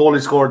was the goal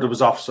he scored that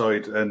was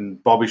offside,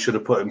 and Bobby should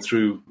have put him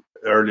through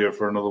earlier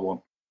for another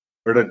one.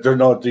 Or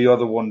the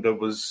other one that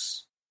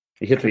was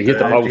he hit the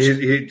post.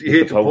 He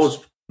hit the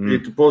post. He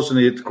hit the post and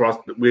he hit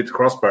the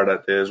crossbar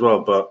that day as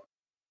well. But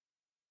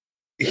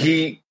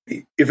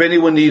if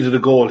anyone needed a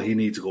goal, he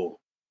needs a goal.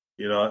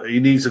 You know, he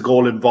needs a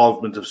goal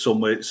involvement of some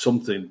way,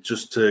 something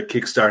just to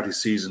kickstart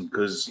his season,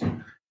 because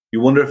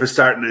you wonder if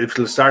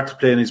it'll start to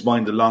play in his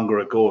mind the longer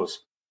it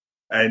goes.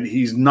 And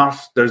he's not.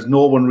 There's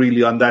no one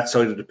really on that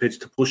side of the pitch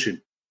to push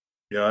him.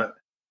 You know,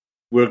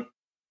 we're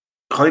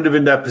kind of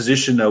in that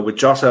position now with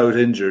Joss out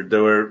injured.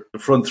 The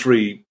front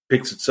three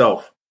picks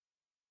itself,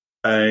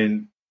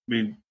 and I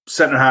mean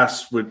centre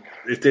halves with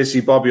if they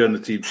see Bobby on the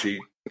team sheet,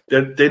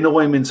 they know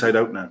him inside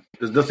out now.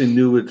 There's nothing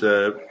new with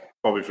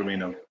Bobby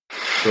Firmino,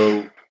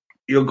 so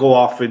he'll go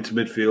off into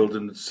midfield,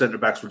 and the centre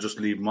backs will just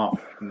leave him off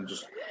and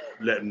just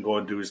let him go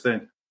and do his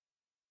thing.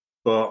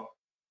 But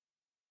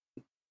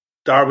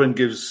Darwin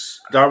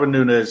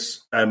Núñez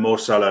and Mo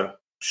Salah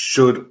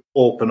should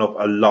open up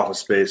a lot of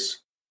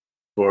space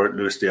for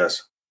Luis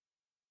Diaz.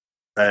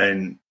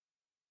 And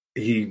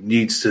he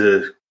needs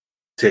to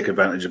take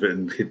advantage of it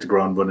and hit the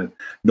ground running.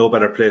 No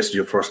better place than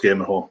your first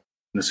game at home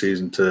in the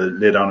season to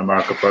lay down a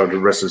marker for how the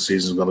rest of the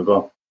season is going to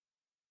go.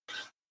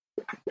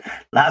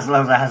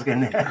 Laszlo's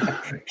asking,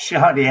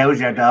 Shawty, how's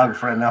your dog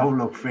for a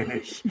no-look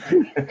finish?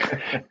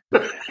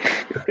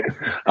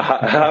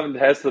 I haven't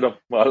tested him.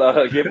 Well,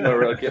 I'll give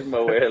him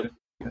a whale.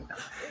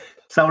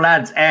 So,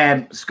 lads,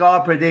 score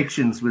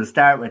predictions. We'll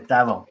start with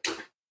Davo.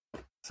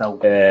 So,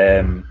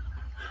 3-1.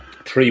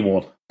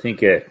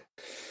 I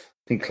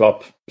think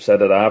Klopp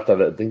said it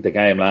after. I think the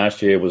game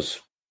last year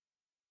was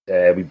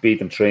we beat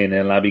them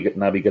 3-0.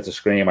 Naby gets a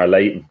screamer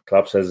late, and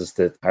Klopp says it's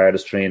the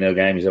hardest 3-0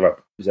 game he's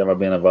ever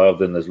been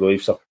involved in his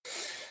life. So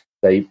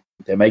they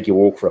make you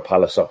work for a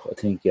Palace. So I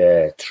think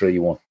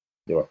 3-1.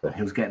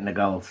 Who's getting the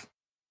goals?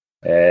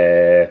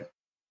 The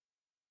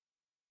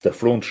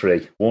front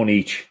three, one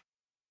each.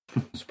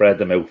 Spread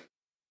them out.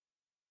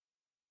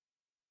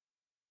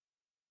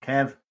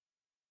 Kev?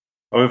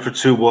 I went for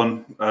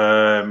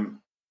 2-1.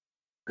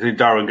 I think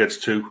Darwin gets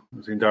 2.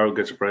 I think Darwin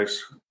gets a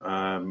brace.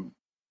 I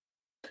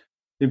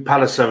think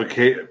Palace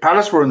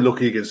Palace were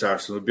unlucky against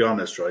Arsenal, to be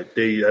honest, right?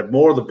 They had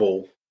more of the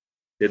ball.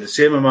 They had the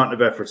same amount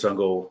of efforts on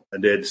goal,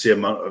 and they had the same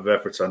amount of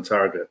efforts on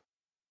target.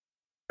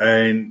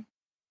 And,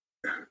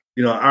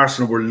 you know,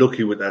 Arsenal were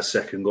lucky with that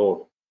second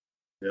goal.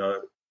 You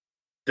know,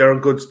 they're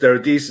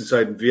a decent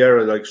side. And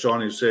Vieira, like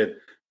Sean said,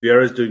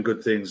 Vieira's doing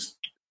good things.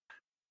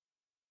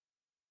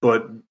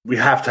 But we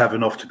have to have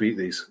enough to beat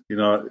these. You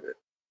know,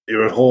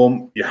 you're at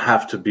home, you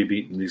have to be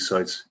beating these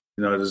sides.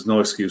 You know, there's no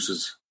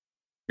excuses.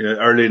 You know,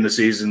 early in the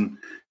season,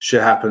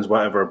 shit happens,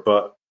 whatever,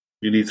 but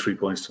you need 3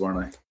 points tomorrow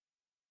night.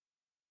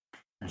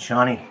 And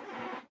Shawnee?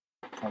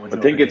 I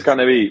think it's going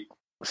to be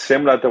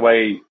similar to the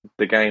way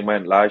the game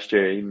went last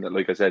year. Even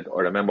like I said,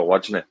 I remember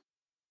watching it.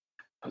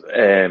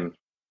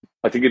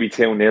 I think it'd be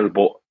 2-0,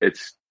 but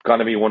it's going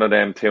to be one of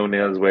them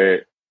 2-0s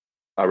where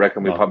I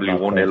reckon we probably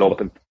 1-0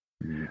 up and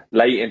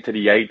late into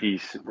the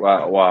 80s,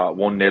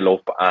 1-0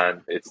 up,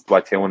 and it's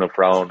 2-0 up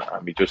round,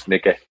 and we just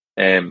nick it.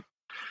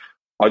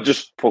 I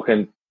just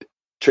fucking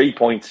 3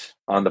 points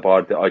on the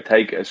board. I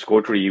take a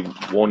Scudry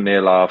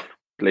 1-0 off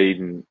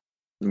bleeding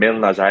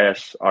Milner's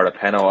arse or a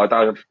penalty.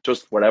 I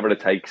just whatever it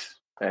takes,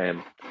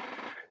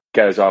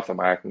 get us off the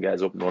mark and get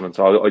us up and running.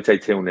 So I'd say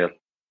 2-0.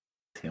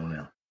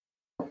 2-0.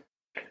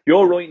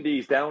 You're writing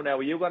these down now.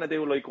 Are you going to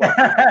do like what?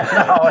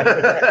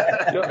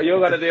 You're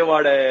going to do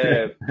what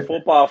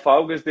Football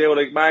Focus do?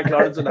 Like Mark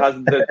Lawrence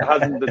hasn't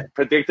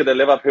predicted a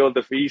Liverpool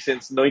defeat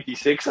since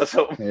 '96 or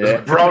something. Yeah.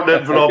 Brown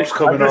envelopes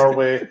coming our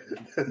way.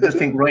 I just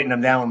think writing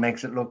them down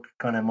makes it look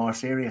kind of more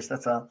serious.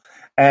 That's all.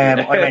 I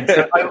went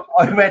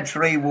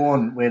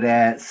 3-1 with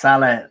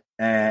Salah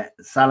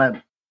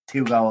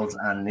 2 goals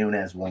and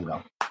Núñez 1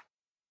 goal.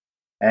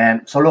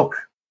 So look.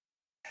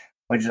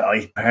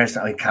 I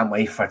personally can't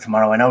wait for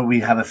tomorrow. I know we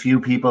have a few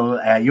people.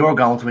 You're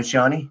going to it,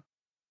 Shawnee.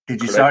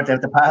 Did you sort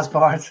out the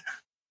passport?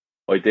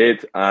 I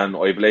did, and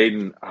I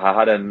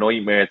had a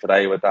nightmare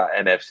today with that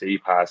NFC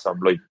pass. I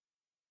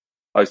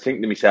was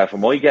thinking to myself,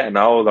 am I getting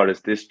old, or is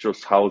this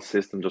just whole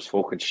system just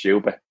fucking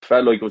stupid? It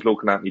felt like I was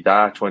looking at my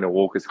dad trying to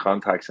walk his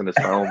contacts in his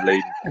phone,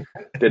 bleeding.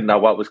 Didn't know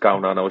what was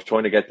going on. I was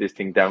trying to get this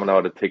thing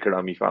downloaded, ticker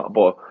on my phone,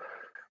 but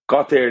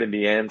got there in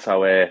the end.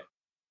 So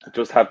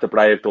just have to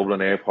brave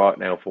Dublin Airport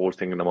now first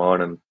thing in the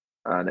morning,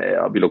 and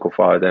I'll be looking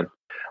forward to them.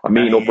 I'm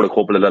meeting up with a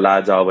couple of the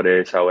lads over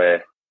there, so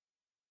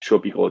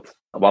should be good.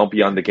 I won't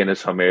be on the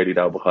Guinness from early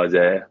though, because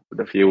with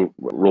a few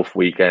rough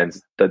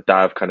weekends, that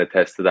Dav kind of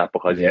tested that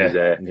because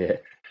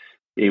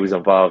he was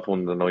involved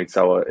one of the nights,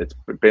 so it's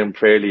been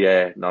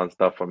fairly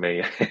non-stop for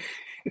me.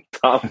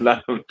 Tom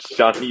Lamb,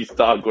 Johnny's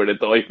dog with a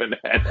diving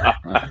head.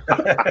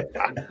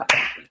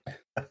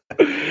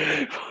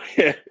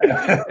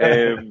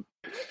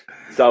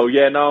 So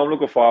I'm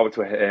looking forward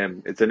to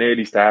it. It's an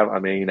early start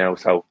on me now,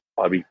 so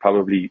I'll be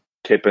probably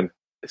tipping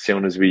as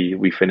soon as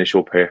we finish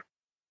up here.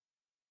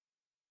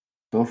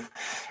 Stuff.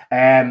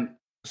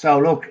 So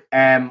look,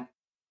 that's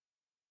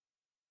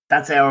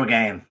our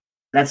game.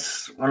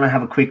 Let's want to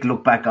have a quick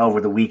look back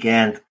over the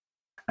weekend.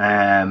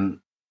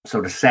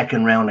 So the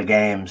second round of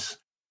games.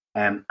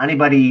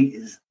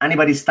 Anybody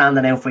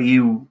standing out for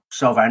you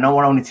so far? I know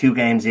we're only 2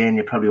 games in.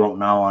 You probably won't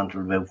know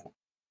until about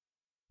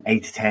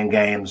 8 to 10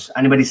 games.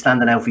 Anybody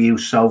standing out for you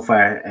so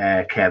far,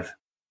 Kev?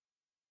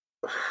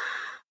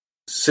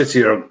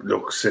 City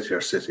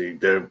are City.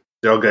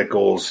 They'll get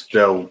goals.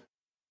 They'll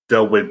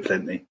win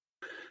plenty.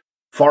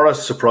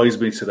 Forest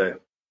surprised me today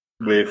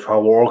with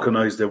how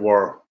organised they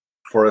were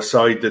for a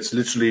side that's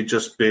literally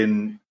just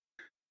been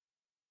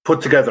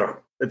put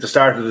together at the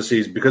start of the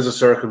season because of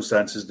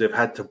circumstances. They've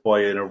had to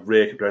buy in a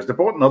rake of players. They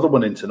brought another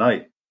one in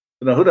tonight.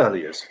 I don't know who the hell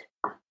he is,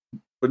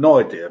 but no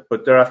idea.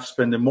 But they're after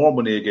spending more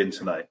money again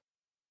tonight.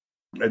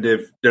 And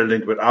they're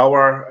linked with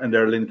Auer and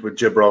they're linked with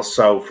Gibraltar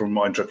Sau from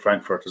Eintracht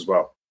Frankfurt as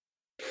well.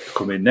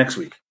 Come in next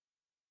week.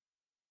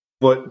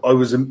 But I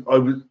was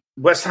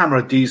West Ham are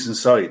a decent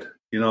side,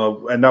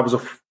 and that was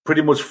a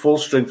pretty much full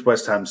strength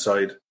West Ham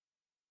side.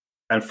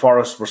 And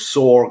Forest were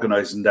so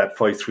organised in that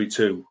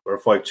 5-3-2 or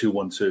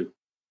 5-2-1-2.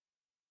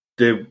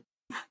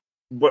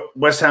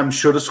 West Ham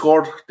should have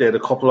scored. They had a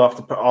couple off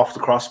the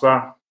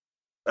crossbar,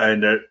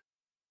 and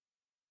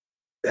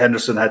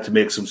Henderson had to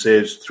make some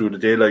saves through the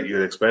day, like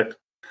you'd expect.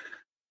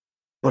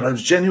 But I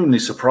was genuinely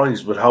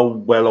surprised with how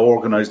well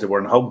organised they were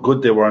and how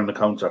good they were on the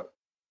counter.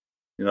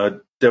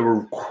 They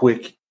were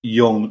quick,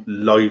 young,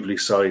 lively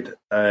side,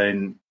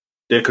 and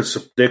they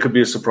could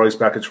be a surprise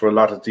package for a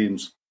lot of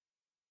teams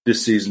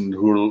this season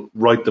who will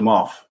write them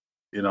off.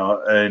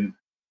 And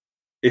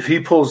if he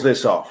pulls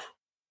this off,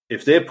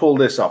 if they pull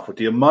this off with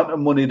the amount of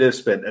money they've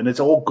spent, and it's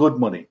all good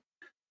money,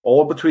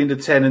 all between the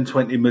 10 and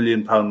 20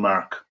 million pound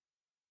mark,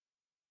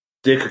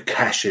 they could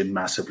cash in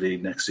massively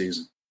next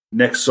season.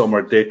 Next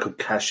summer, they could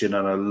cash in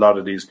on a lot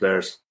of these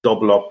players,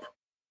 double up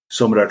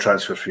some of their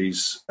transfer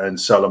fees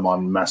and sell them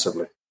on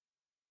massively.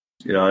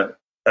 Who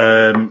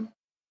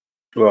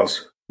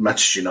else?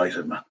 Manchester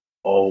United, man.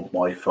 Oh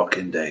my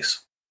fucking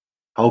days.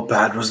 How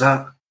bad was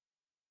that?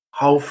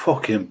 How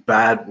fucking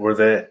bad were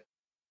they?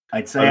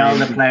 I'd say all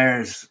the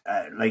players,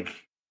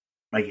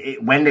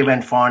 when they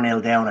went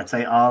 4-0 down, I'd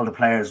say all the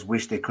players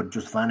wish they could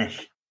just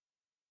vanish.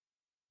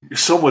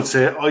 Some would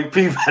say IP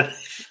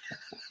vanish.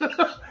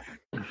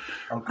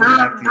 I'll come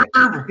back to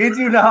you. Did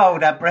you know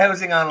that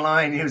browsing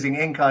online using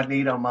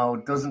incognito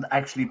mode doesn't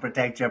actually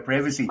protect your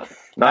privacy?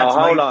 No,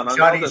 hold on.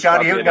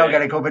 Shawnee, you can go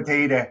get a cup of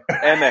tea there.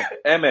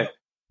 Emma,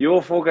 you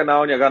fucking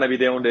know you're going to be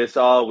doing this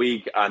all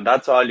week, and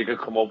that's all you can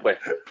come up with.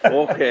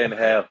 Fucking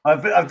hell.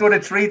 I've done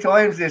it 3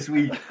 times this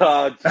week.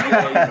 Oh,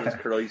 Jesus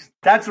Christ.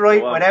 That's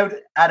right. Without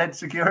added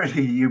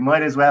security, you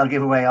might as well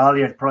give away all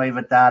your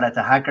private data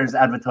to hackers,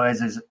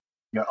 advertisers,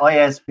 your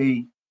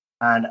ISP,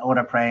 and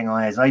other preying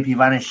eyes.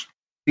 IPVanish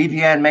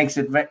VPN makes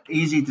it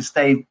easy to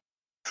stay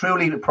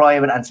truly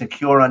private and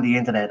secure on the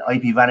internet.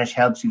 IPVanish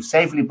helps you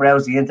safely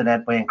browse the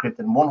internet by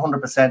encrypting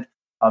 100%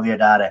 of your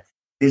data.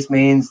 This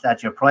means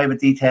that your private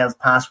details,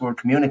 password,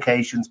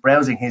 communications,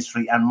 browsing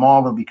history, and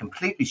more will be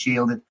completely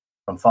shielded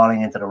from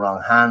falling into the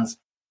wrong hands.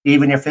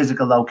 Even your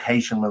physical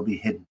location will be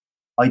hidden.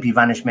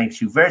 IPVanish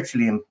makes you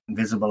virtually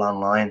invisible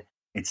online.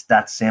 It's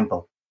that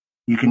simple.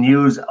 You can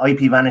use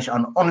IPVanish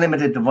on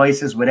unlimited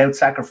devices without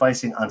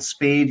sacrificing on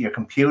speed, your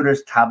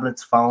computers,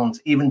 tablets,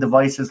 phones, even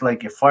devices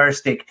like your Fire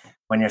Stick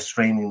when you're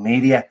streaming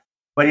media.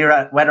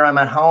 Whether I'm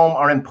at home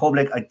or in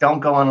public, I don't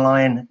go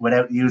online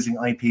without using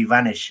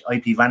IPVanish.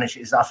 IPVanish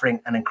is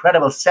offering an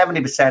incredible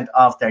 70%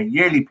 off their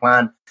yearly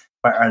plan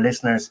for our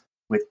listeners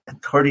with a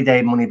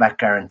 30-day money-back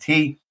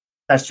guarantee.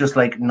 That's just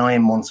like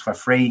 9 months for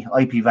free.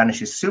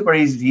 IPVanish is super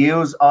easy to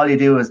use. All you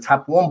do is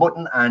tap one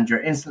button and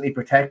you're instantly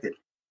protected.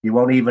 You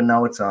won't even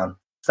know it's on.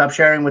 Stop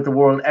sharing with the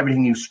world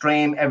everything you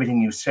stream,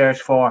 everything you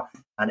search for,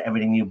 and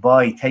everything you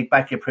buy. Take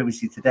back your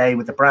privacy today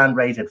with the brand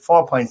rated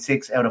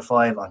 4.6 out of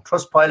 5 on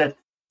Trustpilot.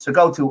 So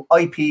go to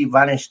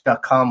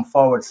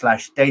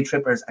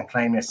ipvanish.com/daytrippers and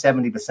claim your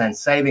 70%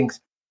 savings.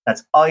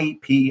 That's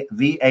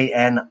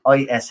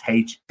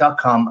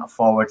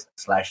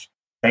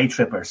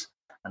ipvanish.com/daytrippers.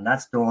 And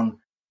that's done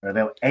for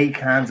about 8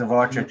 cans of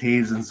Orchard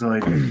Thieves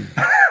inside. I'm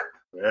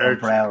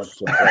proud.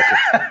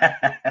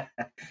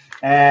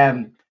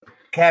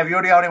 Kev,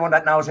 you're the only one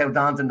that knows how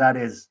daunting that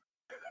is.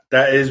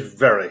 That is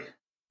very,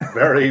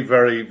 very,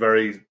 very,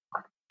 very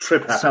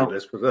trip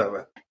happiness.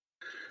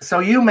 So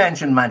you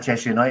mentioned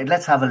Manchester United.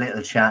 Let's have a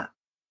little chat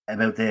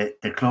about the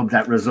club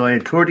that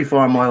reside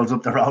 34 miles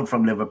up the road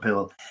from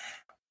Liverpool.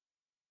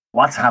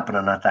 What's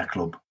happening at that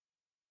club,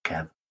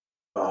 Kev?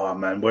 Oh,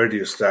 man, where do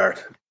you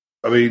start?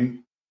 I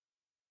mean,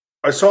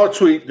 I saw a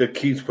tweet that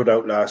Keith put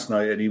out last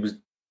night, and it was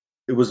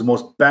the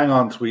most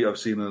bang-on tweet I've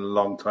seen in a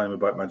long time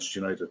about Manchester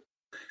United.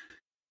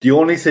 The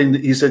only thing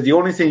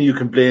you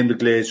can blame the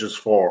Glazers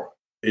for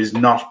is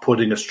not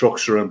putting a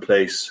structure in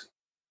place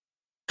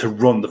to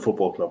run the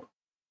football club.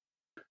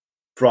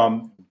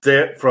 From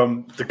the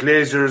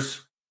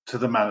Glazers to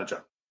the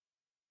manager.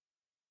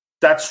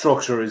 That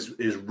structure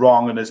is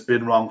wrong and has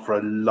been wrong for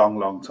a long,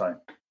 long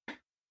time.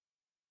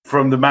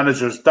 From the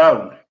managers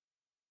down,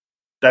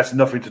 that's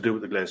nothing to do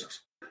with the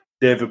Glazers.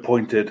 They've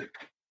appointed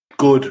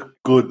good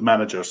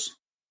managers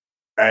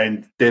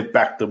and they've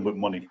backed them with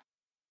money.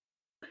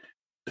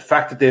 The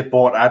fact that they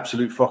bought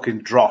absolute fucking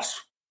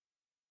dross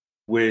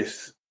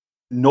with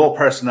no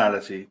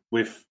personality,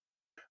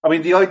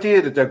 the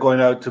idea that they're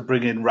going out to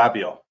bring in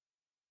Rabiot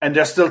and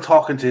they're still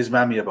talking to his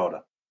mammy about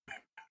it.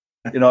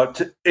 You know,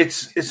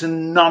 it's a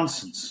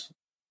nonsense.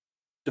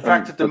 The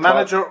fact that the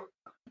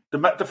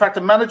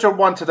manager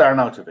wanted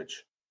Arnautovic.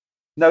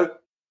 Now,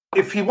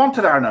 if he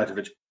wanted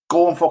Arnautovic,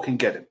 go and fucking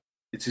get him.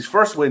 It's his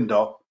first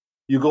window.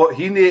 You go.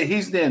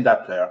 He's named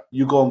that player.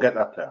 You go and get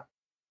that player.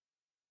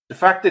 The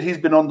fact that he's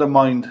been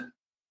undermined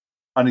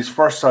on his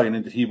first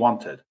signing that he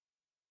wanted.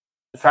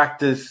 The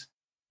fact is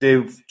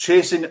they're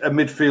chasing a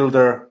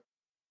midfielder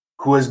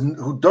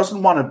who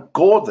doesn't want to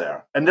go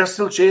there, and they're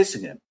still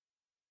chasing him.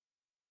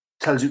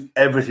 Tells you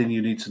everything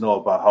you need to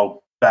know about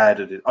how bad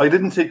it is.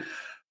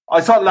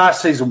 I thought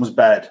last season was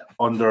bad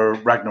under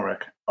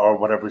Ragnarok or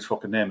whatever his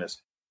fucking name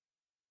is.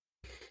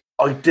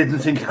 I didn't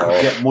think it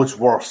could get much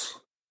worse.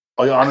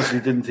 I honestly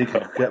didn't think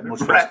it could get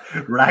much worse.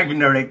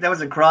 Ragnarok, that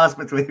was a cross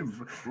between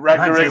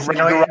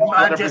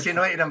Manchester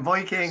United and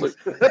Vikings.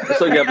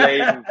 So you're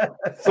blaming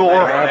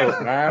Thor.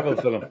 Marvel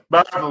film.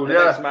 Marvel,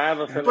 yeah.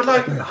 Marvel film. But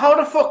like, how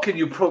the fuck can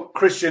you put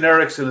Christian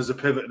Eriksen as a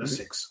pivot in a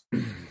 6?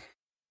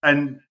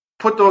 And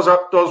put those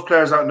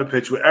players out on the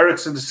pitch with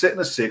Eriksen to sit in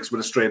a 6 with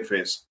a straight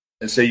face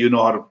and say you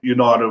know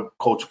how to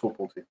coach a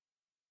football team.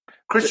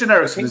 Christian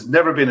Eriksen has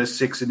never been a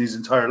 6 in his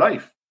entire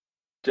life.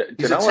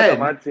 He's a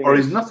 10 or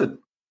he's nothing.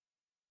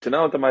 Do you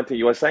know what the mad thing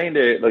you were saying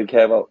there? Like,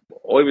 Kev,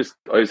 I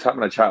was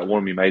having a chat with one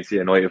of my mates, a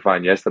United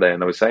fan, yesterday,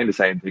 and I was saying the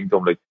same thing to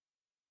him.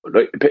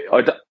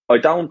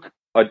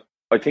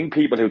 I think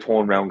people who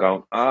turn around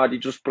going, they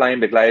just blame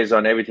the Glazer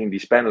on everything. They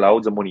spend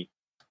loads of money.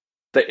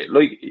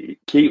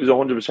 Keith was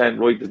 100%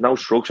 right. There's no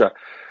structure.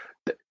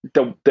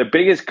 The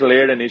biggest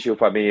glaring issue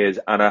for me is,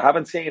 and I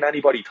haven't seen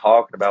anybody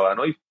talking about it,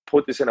 and I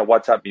put this in a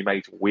WhatsApp me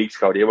mates weeks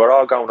ago. They were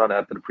all going on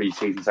after the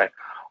pre-season saying,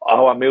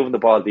 I'm moving the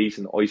ball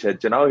decent. I said,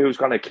 do you know who's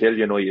going to kill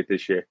United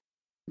this year?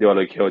 They were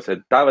like, I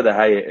said, David De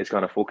Gea is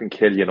going to fucking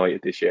kill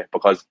United this year,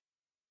 because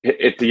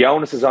the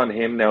onus is on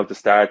him now to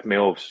start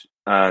moves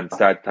and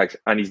start attacks,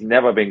 and he's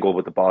never been good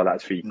with the ball at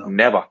his feet. No.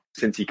 Never.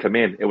 Since he came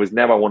in. It was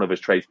never one of his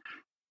traits.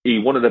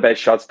 He's one of the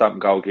best shot-stopping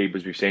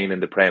goalkeepers we've seen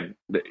in the Prem.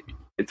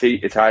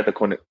 It's hard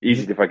to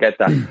easy to forget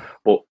that.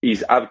 But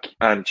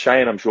and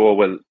Shane, I'm sure,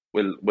 will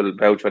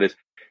vouch for this.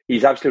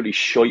 He's absolutely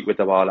shite with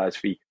the ball at his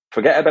feet.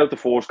 Forget about the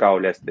first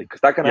goal yesterday,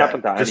 because that can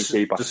happen to any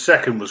keeper. The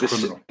second was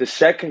criminal. The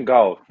second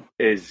goal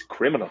is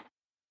criminal.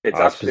 It's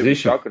absolutely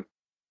shocking.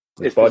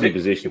 It's body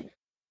position.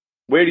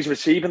 Where he's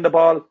receiving the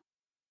ball,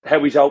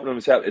 how he's opening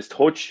himself, his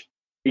touch,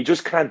 he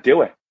just can't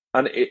do it.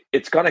 And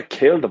it's going to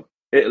kill them.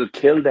 It'll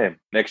kill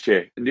them next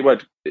year,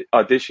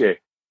 or this year.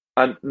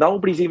 And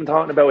nobody's even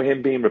talking about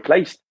him being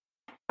replaced.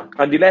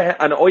 And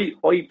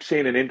I've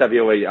seen an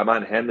interview with a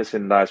man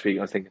Henderson last week.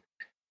 I was thinking,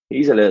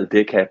 he's a little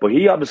dickhead, but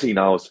he obviously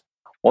knows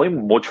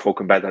I'm much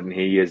fucking better than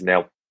he is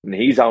now. And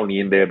he's only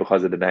in there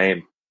because of the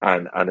name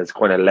and his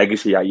kind of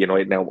legacy at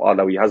United now,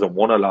 although he hasn't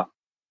won a lot.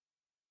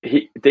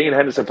 Dean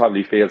Henderson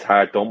probably feels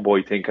hard done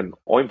by thinking,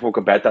 I'm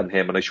fucking better than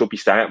him and I should be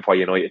starting for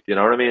United, you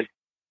know what I mean?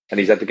 And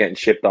he's after getting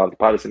shipped off to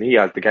Palace, and he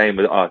has the game,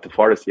 to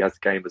Forest, he has the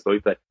game as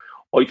life.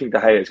 I think De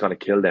Gea is going to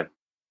kill them.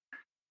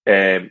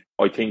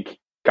 I think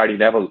Gary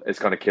Neville is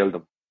going to kill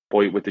them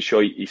with the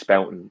shite he's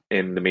spouting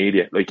in the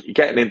media. Like,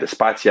 getting into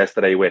spats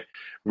yesterday with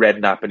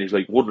Redknapp, and he's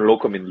like, wouldn't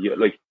look him in the...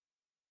 Like,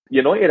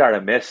 United are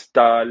a mess.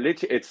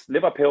 It's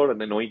Liverpool in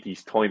the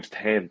 90s times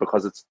 10,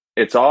 because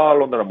it's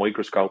all under a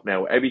microscope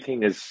now.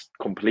 Everything is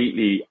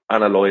completely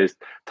analysed,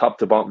 top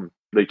to bottom.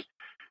 Like,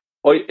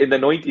 in the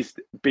 90s,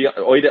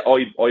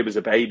 I was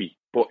a baby,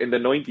 but in the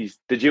 90s,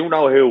 did you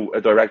know who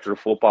a director of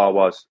football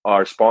was,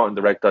 or sporting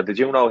director? Did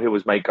you know who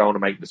was going to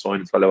make the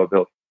signings for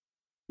Liverpool?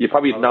 You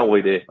probably had no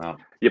idea. No.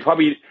 You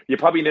probably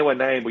knew a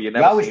name, but you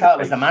never. You always thought it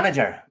was the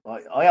manager.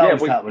 I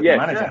always thought it was the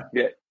manager.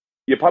 Yeah,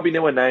 you probably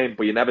knew a name,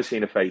 but you never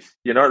seen a face.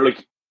 You know,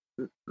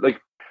 like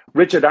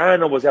Richard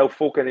Arnold was out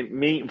fucking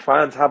meeting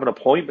fans, having an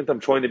appointment with them,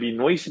 trying to be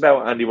nice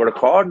about it, and they were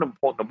recording them,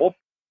 putting them up,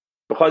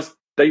 because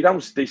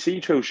they see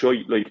through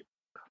shit. Like,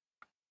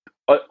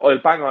 I'll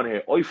bang on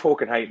here. I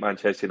fucking hate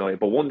Manchester United,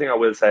 but one thing I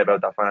will say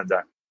about their fans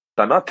are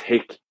they're not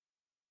thick.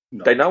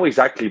 No. They know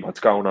exactly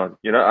what's going on,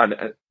 you know,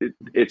 and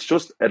it's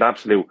just an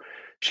absolute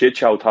shit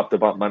show top to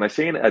bottom. And I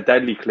seen a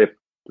deadly clip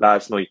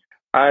last night.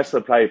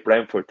 Arsenal played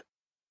Brentford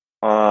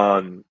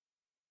on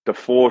the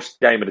first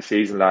game of the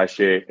season last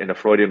year in a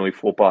Friday night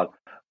football,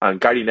 and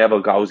Gary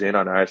Neville goes in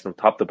on Arsenal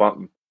top to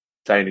bottom,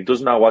 saying he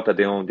doesn't know what they're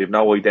doing, they've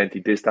no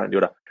identity, this, that and the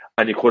other.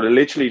 And you could have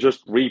literally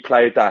just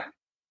replayed that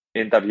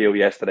interview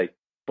yesterday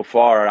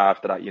before or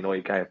after that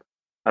United game,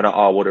 and it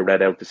all would have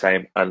read out the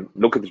same. And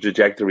look at the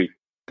trajectory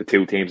the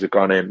two teams have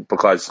gone in,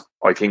 because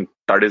I think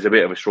there is a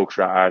bit of a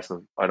structure at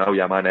Arsenal. I know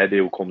your man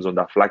Eddie comes on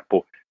that flack,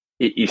 but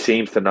he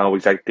seems to know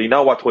exactly, they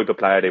know what type of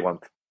player they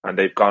want, and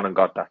they've gone and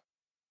got that.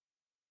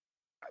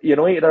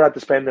 United are at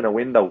the spending a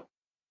window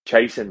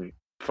chasing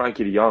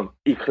Frankie de Jong.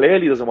 He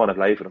clearly doesn't want to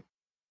play for them.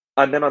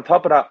 And then on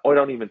top of that, I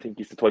don't even think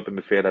he's the type of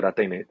midfielder that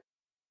they need.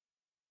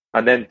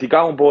 And then they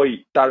go and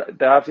buy,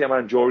 they have the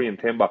man Jorian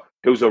Timber,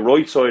 who's a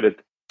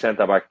right-sided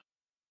centre-back.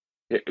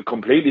 A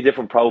completely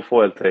different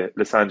profile to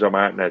Lisandro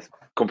Martinez.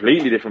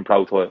 Completely different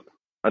profile.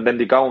 And then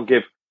they go and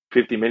give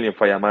 50 million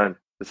for your man,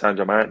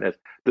 Sandro Martinez.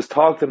 There's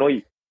talk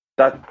tonight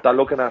that they're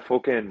looking at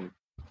fucking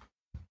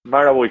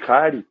Mauro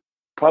Icardi,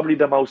 probably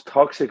the most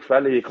toxic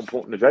fella you can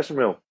put in the dressing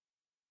room.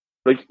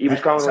 Like, he was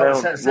going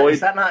around. So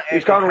is that not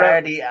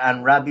Icardi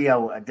and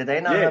Rabiot? Did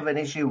they not have an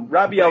issue?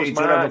 Rabiot's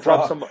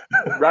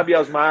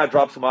ma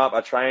drops him off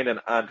at training,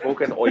 and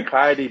fucking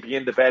Icardi be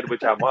in the bed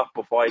with him up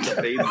before he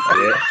can leave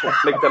to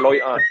flick the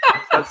light on.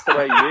 That's the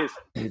way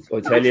he is.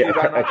 I tell you,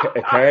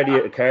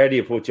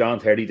 Icardi put John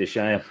Terry to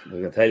shame. I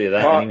can tell you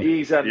that. Oh, anyway.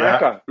 He's a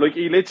knacker. Like,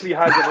 he literally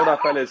has another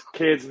fella's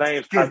kid's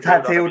name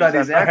tattooed on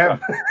his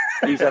arm.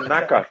 He's a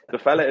knacker. The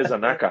fella is a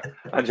knacker.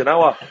 And you know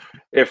what?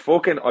 If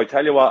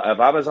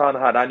Amazon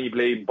had any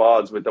bleeding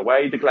balls with the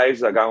way the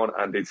Glazers are going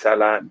and they'd sell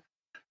that,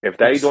 if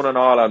they done an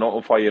all or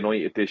nothing for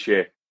United this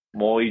year,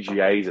 my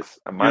Jesus.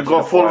 You'd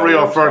go full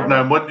Rio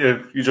Ferdinand, wouldn't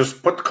you? You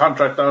just put the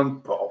contract down,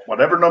 put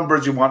whatever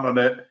numbers you want on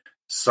it,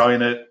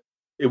 sign it.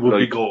 It would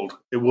be gold.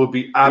 It would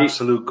be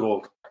absolute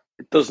gold.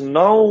 There's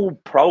no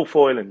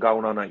profiling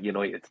going on at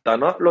United. They're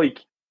not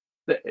like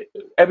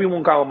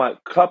everyone going mad.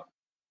 Klopp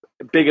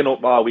bigging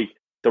up all week.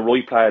 The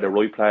right player.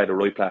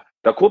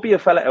 There could be a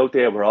fella out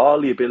there with all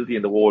the ability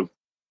in the world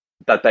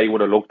that they would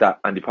have looked at,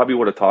 and they probably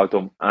would have talked to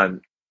him, and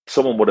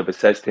someone would have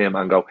assessed him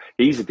and go,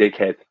 he's a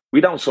dickhead.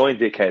 We don't sign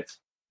dickheads.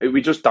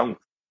 We just don't.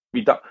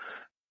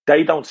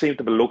 They don't seem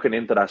to be looking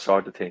into that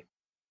sort of thing.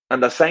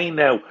 And they're saying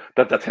now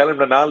that they're telling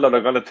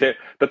Ronaldo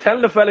they're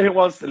telling the fella who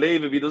wants to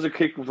leave, if he doesn't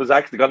kick with his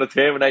axe, they're going to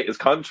terminate his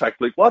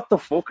contract. Like, what the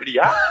fuck are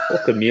you at?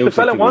 Fucking the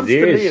fella wants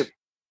to leave.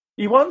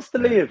 He wants to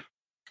leave.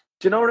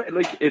 Do you know what?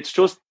 Like,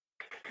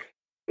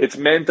 it's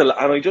mental,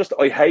 and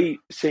I hate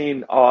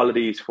seeing all of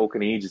these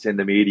fucking agents in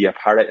the media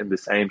parroting the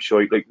same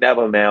shit. Like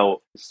Neville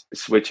now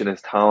switching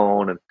his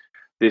tone and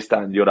this,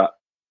 that, and the other.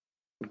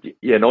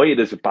 United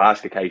is a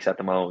basket case at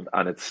the moment,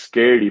 and it's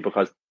scary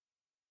because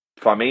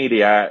for me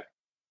they are,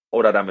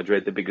 other than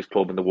Madrid, the biggest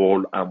club in the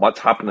world, and what's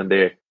happening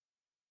there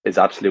is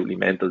absolutely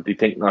mental. They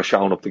think not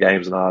showing up the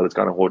games and all, it's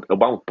going to hurt. It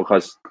won't,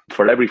 because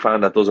for every fan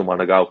that doesn't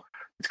want to go,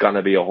 it's going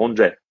to be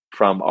 100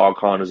 from all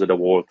corners of the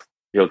world.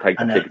 You'll take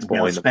the tickets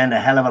behind them. Spend a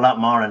hell of a lot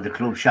more in the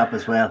club shop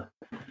as well.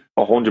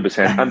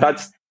 100%, and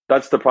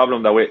that's the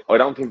problem. That I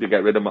don't think they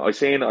get rid of him. I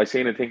seen a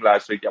thing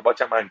last week. Watch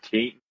your man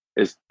Keane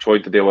is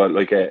trying to do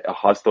a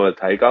hostile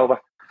takeover.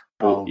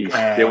 But he's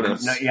doing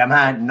it. Yeah,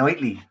 man,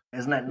 Knightley,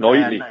 isn't it?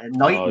 Knightley.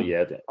 Oh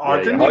yeah.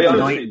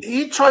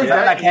 He tried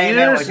that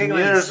years ago.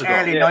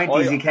 Early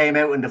 90s, he came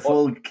out in the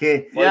full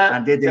kit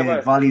and did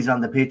the volleys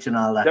on the pitch and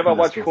all that. Do you ever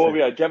watch Kobe?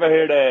 Do you ever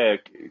hear the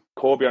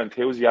Kobe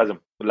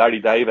Enthusiasm?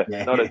 Larry David.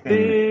 I was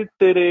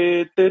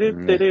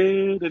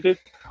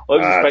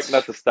expecting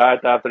that to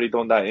start after he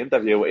done that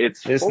interview.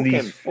 He's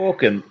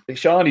fucking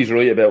Shawnee's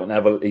right about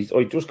Neville.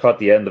 I just caught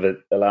the end of it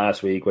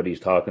last week when he was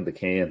talking to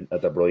Kane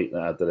at the Brighton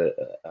after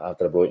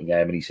the Brighton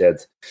game, and he said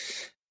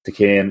to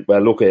Kane,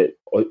 "Well, look, I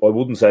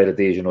wouldn't say that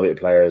these United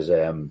players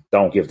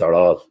don't give their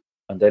all."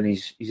 And then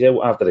he's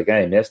out after the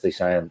game yesterday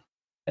saying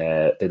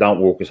they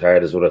don't work as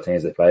hard as other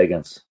teams they play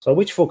against. So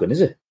which fucking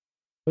is it?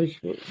 Like,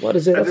 what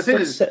is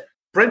it?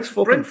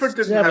 Brentford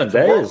didn't have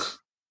to work.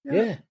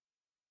 Yeah.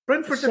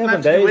 Brentford didn't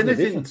have to do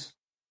anything.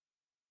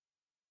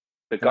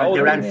 They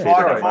ran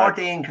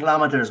 14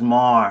 kilometres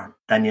more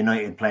than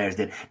United players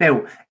did.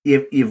 Now,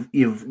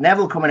 you've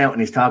Neville coming out and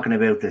he's talking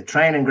about the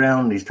training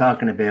ground, he's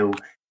talking about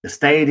the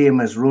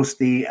stadium is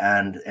rusty,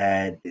 and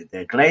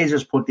the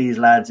Glazers put these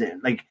lads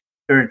in. Like,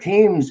 there are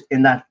teams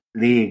in that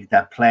league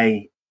that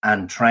play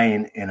and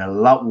train in a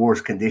lot worse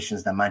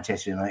conditions than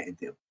Manchester United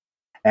do.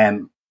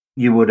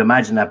 You would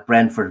imagine that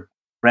Brentford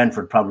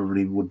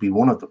probably would be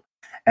one of them.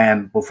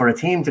 But for a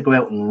team to go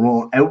out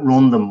and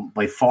outrun them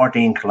by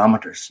 14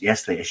 kilometres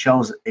yesterday, it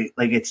shows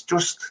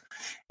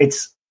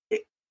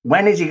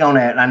when is he going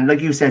to? And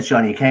like you said,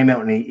 Sean, he came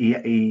out and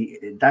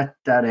he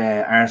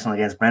Arsenal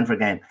against Brentford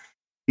game,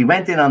 he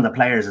went in on the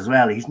players as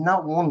well. He's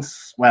not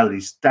once, he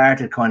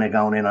started kind of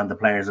going in on the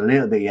players a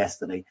little bit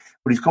yesterday,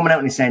 but he's coming out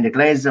and he's saying the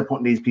Glazers are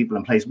putting these people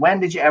in place. When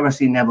did you ever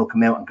see Neville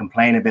come out and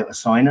complain about a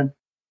signing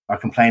or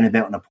complain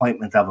about an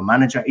appointment of a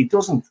manager? He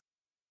doesn't.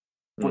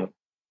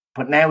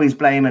 But now he's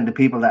blaming the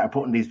people that are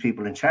putting these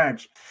people in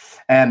charge.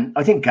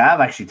 I think Gav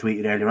actually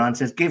tweeted earlier on,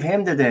 says, give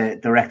him the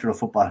director of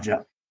football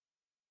job.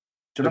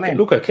 Do you know what I mean?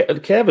 Look,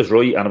 Kev is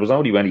right, and it was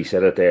only when he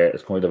said it there,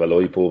 it's kind of a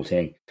light bulb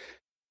thing.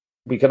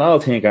 We can all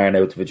think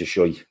Arnautovic is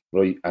shy,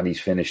 right, and he's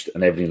finished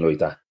and everything like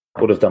that.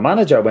 But if the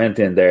manager went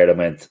in there and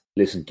went,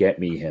 listen, get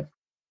me him,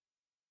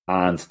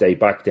 and they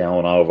back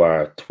down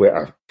over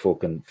Twitter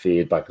fucking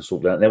feedback and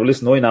stuff like that. Now,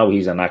 listen, I know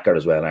he's a knacker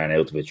as well,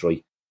 Arnautovic,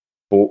 right?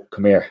 But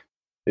come here,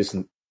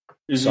 listen.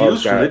 He's a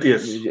useful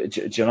idiot.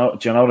 Do you know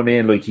what I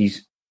mean? Like,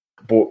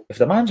 but if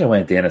the manager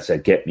went in and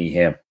said, get me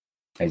him,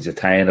 he's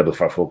attainable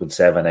for fucking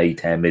 7, 8,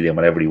 10 million,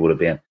 whatever he would have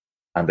been,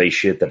 and they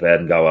shit the bed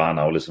and go,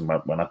 no, listen,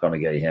 we're not going to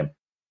get him.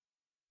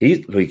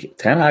 He's like,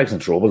 Ten Hag's in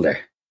trouble there.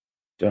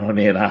 Do you know what I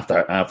mean?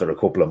 After a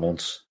couple of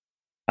months.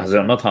 As in,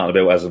 I'm not talking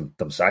about as in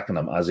them sacking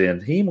him, as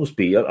in he must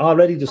be,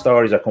 already the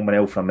stories are coming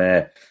out from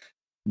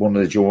one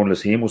of the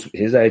journalists,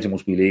 his agent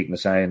must be leaking,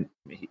 saying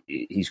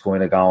he's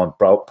going to go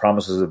and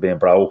promises have been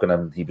broken,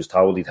 and he was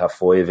told he'd have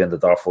 5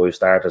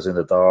 starters in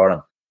the door,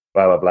 and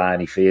blah blah blah,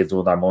 and he feels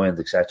under mind,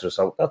 etc.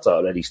 So that's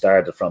already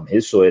started from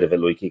his side of it.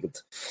 Like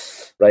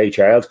Ray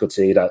Charles could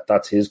see that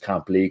that's his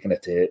camp leaking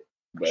it to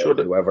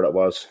whoever it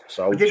was.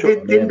 So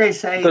didn't they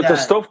say the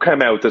stuff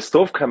came out? The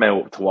stuff came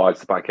out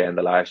towards the back end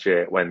of last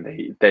year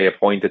when they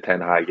appointed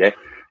Ten Hag,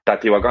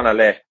 that they were gonna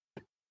let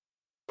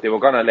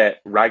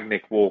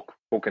Rangnick work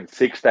fucking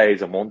 6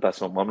 days a month or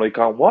something. I'm like,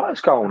 what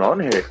is going on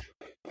here?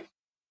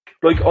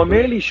 Like, I'm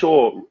really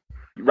sure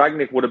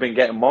Rangnick would have been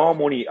getting more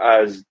money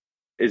as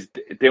is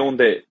doing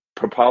the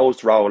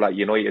proposed role at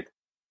United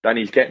than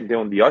he's getting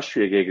doing the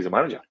Austria gig as a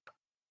manager.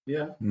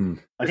 Yeah.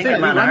 I think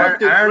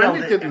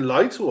Rangnick didn't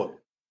lie to him.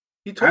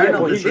 He told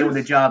Arnold is doing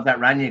the job that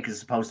Rangnick is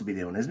supposed to be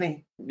doing, isn't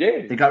he?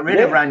 Yeah. They got rid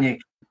of Rangnick,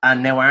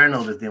 and now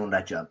Arnold is doing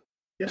that job.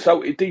 Yeah.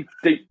 So I think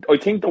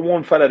the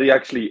one fella they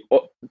actually,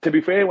 to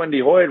be fair, when they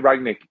hired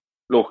Rangnick,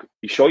 look,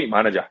 he's a shite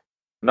manager.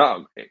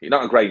 Not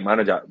a great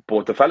manager,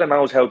 but the fella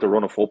knows how to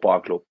run a football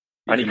club.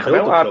 And he came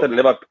out after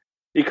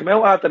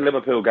the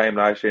Liverpool game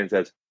last year and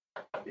says,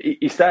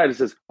 he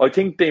says, I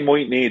think they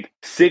might need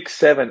 6,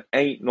 7,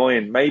 8,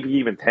 9, maybe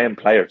even 10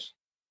 players.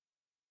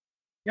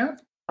 Yeah.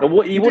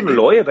 And he wouldn't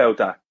lie about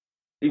that.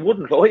 He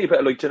wouldn't lie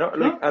about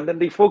it, and then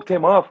they fucked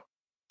him off.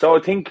 So I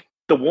think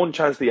the one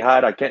chance they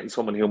had at getting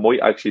someone who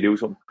might actually do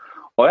something,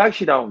 I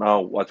actually don't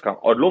know what's going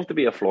on. I'd love to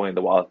be a fly in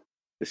the wall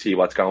to see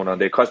what's going on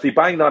there, because they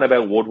banged on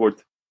about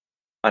Woodward,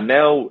 and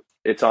now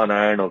it's on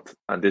Arnold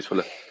and this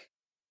fella.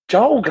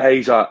 Joe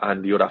Glazer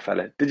and the other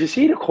fella, did you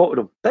see the quote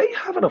of them? They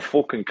haven't a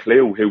fucking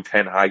clue who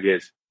Ten Hag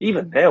is,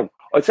 even now.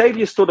 I'd say if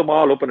you stood them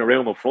all up in a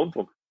room in front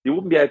of them, you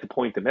wouldn't be able to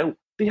point them out.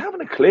 They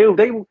haven't a clue.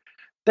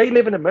 They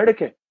live in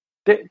America.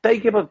 They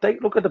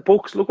look at the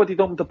books. Look what they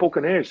done with the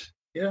Buccaneers.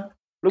 Yeah,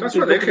 that's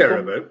what they care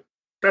about.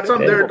 That's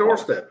on their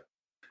doorstep.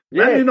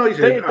 Man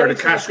United are the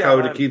cash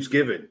cow that keeps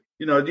giving.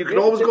 You know, you can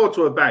always go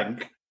to a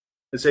bank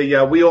and say,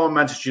 "Yeah, we own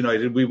Manchester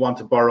United. We want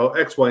to borrow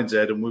X, Y, and Z,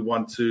 and we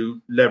want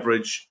to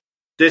leverage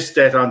this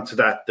debt onto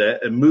that debt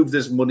and move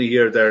this money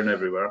here, there, and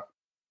everywhere.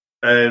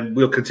 And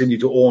we'll continue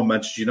to own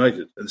Manchester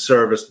United and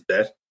service the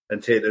debt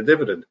and take their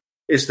dividend.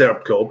 It's their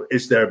club.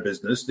 It's their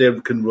business. They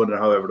can run it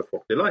however the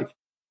fuck they like.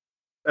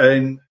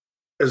 And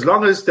as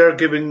long as they're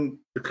giving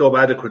the club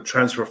adequate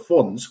transfer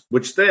funds,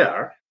 which they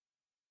are,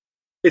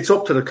 it's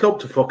up to the club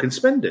to fucking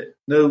spend it.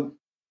 Now,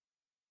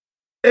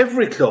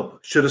 every club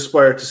should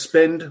aspire to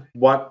spend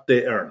what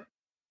they earn.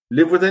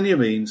 Live within your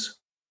means.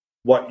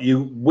 What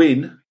you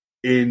win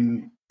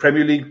in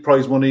Premier League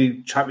prize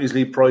money, Champions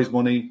League prize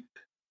money,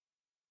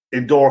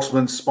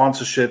 endorsements,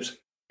 sponsorships,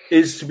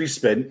 is to be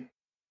spent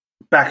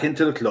back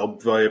into the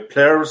club via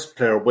players,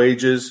 player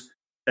wages,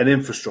 and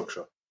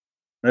infrastructure.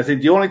 And I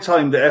think the only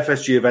time the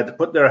FSG have had to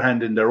put their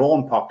hand in their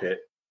own pocket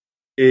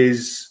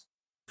is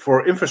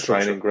for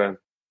infrastructure. Training ground.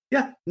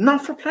 Yeah,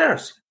 not for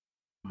players.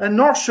 And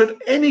nor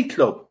should any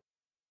club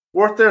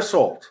worth their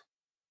salt.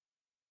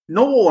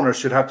 No owner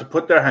should have to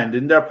put their hand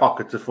in their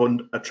pocket to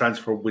fund a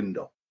transfer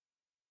window.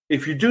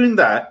 If you're doing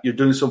that, you're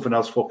doing something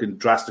else fucking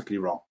drastically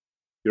wrong.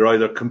 You're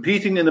either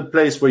competing in a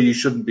place where you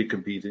shouldn't be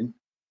competing,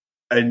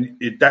 and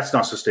that's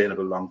not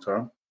sustainable long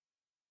term,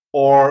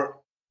 or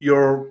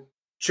your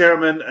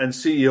chairman and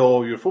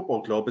CEO of your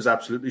football club is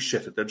absolutely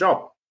shit at their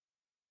job.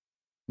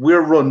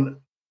 We're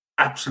run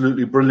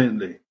absolutely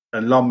brilliantly,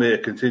 and long may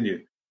it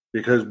continue,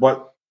 because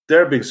what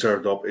they're being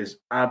served up is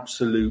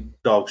absolute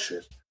dog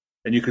shit.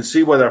 And you can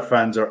see why their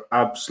fans are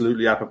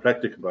absolutely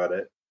apoplectic about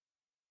it.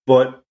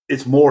 But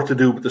it's more to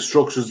do with the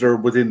structures that are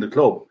within the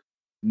club,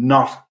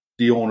 not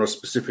the owner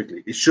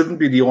specifically. It shouldn't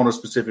be the owner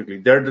specifically.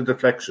 They're the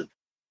deflection.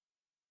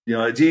 You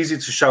know, it's easy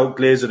to shout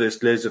Glazer this,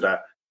 Glazer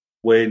that,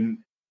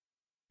 when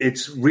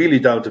it's really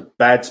down to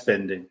bad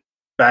spending,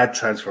 bad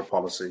transfer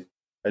policy,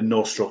 and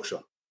no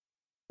structure.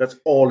 That's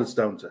all it's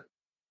down to.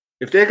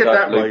 If they get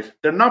that right,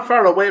 they're not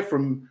far away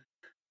from...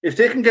 If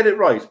they can get it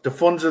right, the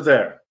funds are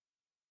there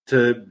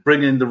to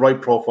bring in the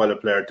right profile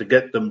of player, to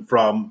get them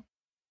from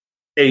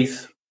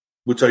 8th,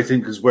 which I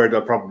think is where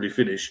they'll probably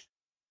finish,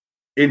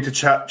 into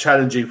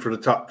challenging for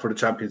the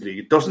Champions League.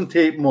 It doesn't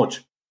take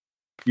much.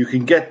 You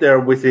can get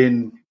there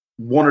within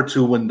 1 or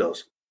 2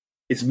 windows.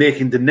 It's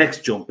making the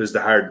next jump is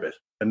the hard bit.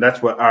 And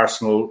that's what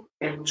Arsenal,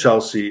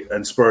 Chelsea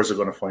and Spurs are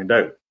going to find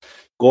out.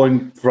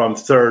 Going from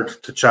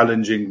 3rd to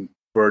challenging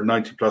for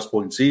 90-plus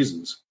point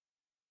seasons,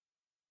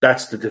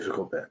 that's the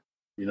difficult bit.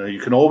 You know, you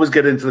can always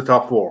get into the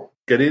top 4.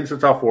 Get into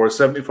the top 4,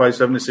 75,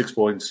 76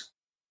 points.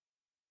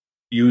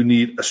 You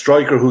need a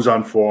striker who's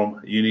on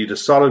form. You need a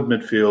solid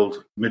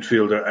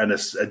midfielder and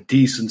a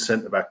decent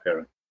centre-back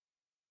pairing.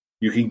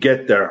 You can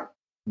get there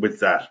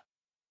with that.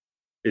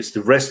 It's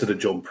the rest of the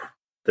jump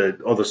that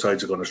other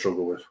sides are going to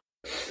struggle with.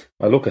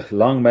 Well, look,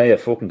 long may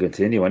it fucking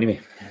continue anyway.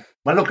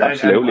 Well, look, I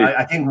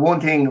think one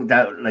thing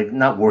that, like,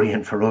 not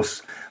worrying for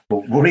us,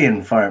 but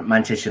worrying for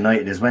Manchester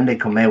United is when they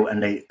come out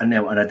and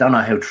I don't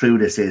know how true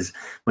this is,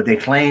 but they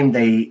claim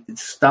they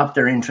stopped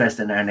their interest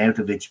in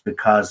Arnautovic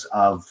because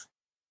of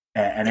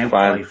an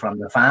outcry from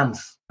the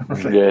fans.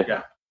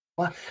 Yeah.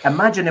 What?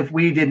 Imagine if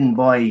we didn't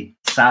buy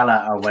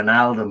Salah or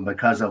Wijnaldum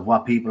because of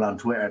what people on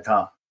Twitter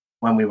thought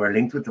when we were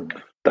linked with them.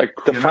 Like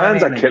the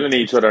fans are killing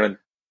each other, and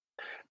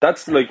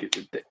that's like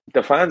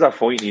the fans are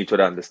fighting each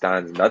other in the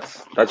stands, and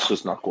that's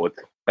just not good.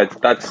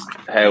 That's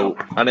how,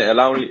 and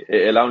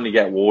it'll only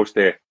get worse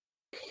there.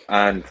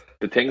 And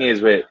the thing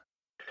is with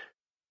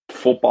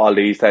football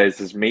these days,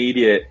 there's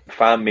media,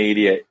 fan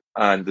media,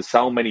 and there's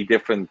so many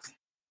different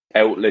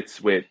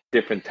outlets with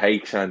different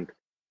takes, and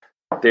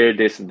they're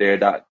this and they're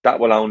that. That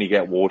will only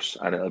get worse,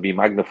 and it'll be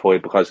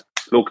magnified because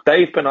look,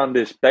 they've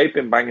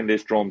been banging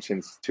this drum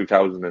since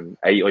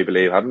 2008, I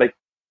believe, haven't they?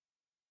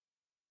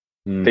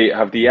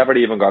 Have they ever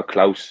even got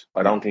close?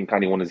 I don't think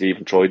anyone has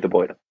even tried to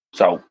buy them.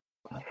 So,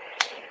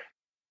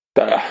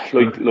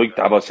 like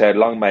Davo said,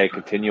 long may it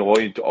continue.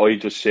 I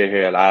just sit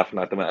here laughing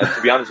at them. And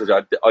to be honest with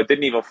you, I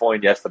didn't even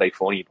find yesterday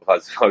funny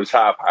because I was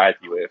at a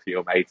party with a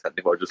few mates and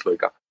they were just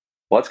like,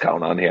 what's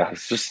going on here?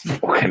 It's just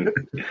fucking...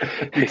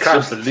 You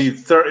can't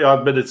believe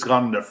 30-odd minutes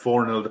gone and they're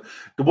 4-0.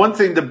 The one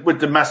thing with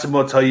the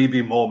Massimo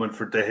Taibi moment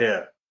for De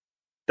Gea,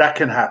 that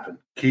can happen.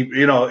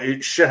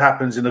 Shit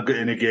happens in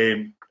a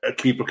game. A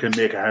keeper can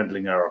make a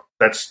handling error.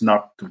 That's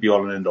not to be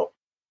all and end all.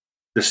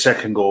 The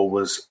second goal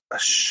was a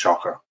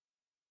shocker.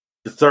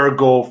 The third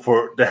goal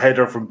for the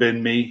header from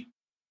Ben Mee,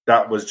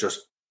 that was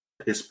just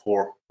piss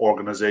poor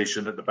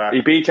organisation at the back.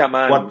 He beat your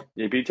man.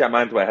 He beat your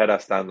man to a header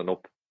standing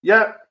up.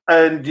 Yeah,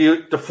 and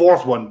the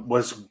fourth one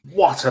was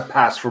what a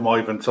pass from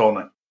Ivan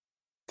Toney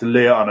to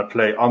lay it on a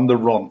play on the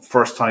run,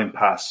 first time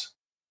pass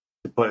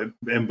to put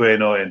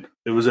Mbeumo in.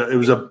 It was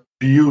a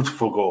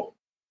beautiful goal.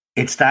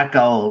 It's that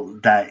goal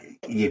that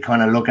you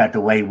kind of look at the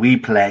way we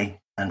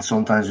play, and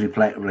sometimes we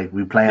play on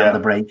the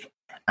break,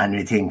 and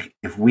we think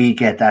if we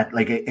get that,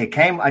 like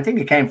I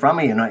think it came from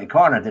a United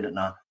corner, did it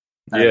not?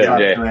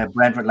 To a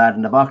Brentford lad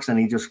in the box, and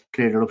he just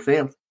cleared it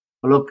upfield.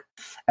 But look,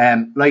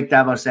 like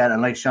Davo said,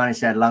 and like Shawnee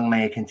said, long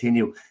may it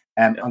continue.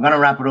 I'm going to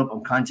wrap it up.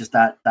 I'm conscious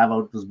that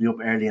Davo will be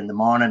up early in the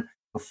morning.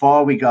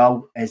 Before we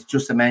go, it's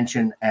just to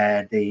mention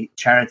the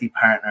charity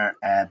partner,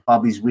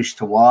 Bobby's Wish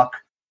to Walk.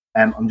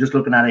 I'm just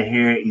looking at it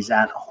here. He's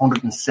at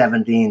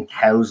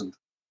 117,000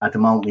 at the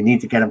moment. We need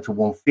to get him to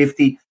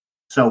 150.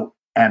 So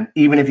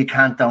even if you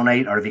can't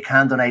donate, or if you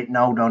can donate,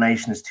 no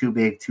donation is too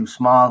big, too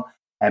small.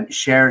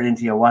 Share it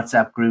into your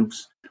WhatsApp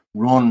groups.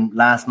 Run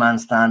last man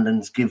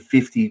standings. Give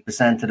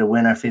 50% to the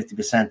winner,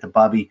 50% to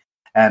Bobby.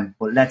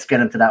 But let's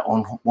get him to that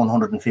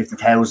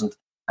 150,000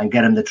 and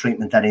get him the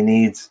treatment that he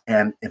needs.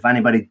 If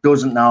anybody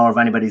doesn't know, or if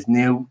anybody's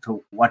new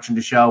to watching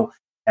the show,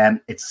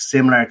 it's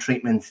similar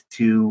treatment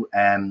to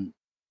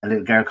a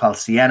little girl called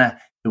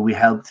Sienna, who we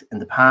helped in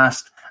the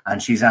past,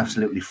 and she's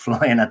absolutely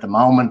flying at the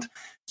moment.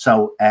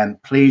 So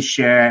please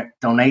share,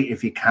 donate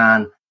if you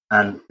can,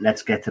 and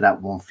let's get to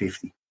that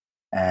 150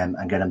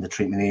 and get him the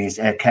treatment he needs.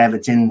 Kev,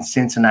 it's in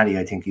Cincinnati,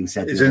 I think you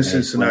said. It's in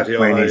Cincinnati,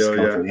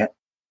 Ohio, yeah.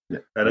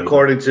 And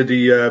according to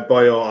the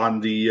bio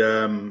on the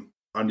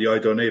I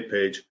Donate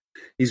page,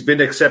 he's been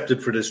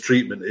accepted for this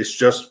treatment. It's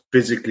just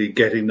physically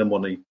getting the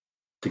money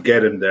to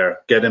get him there,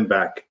 get him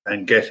back,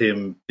 and get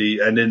him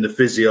and then the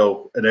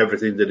physio and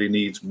everything that he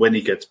needs when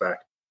he gets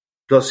back.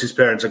 Plus, his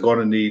parents are going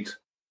to need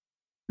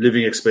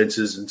living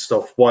expenses and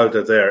stuff while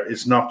they're there.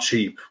 It's not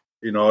cheap.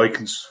 I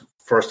can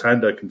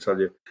tell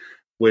you,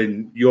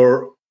 when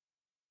you're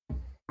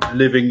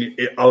living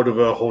out of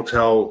a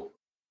hotel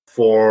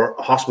for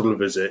a hospital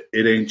visit,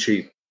 it ain't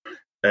cheap,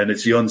 and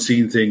it's the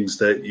unseen things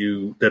that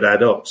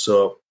add up.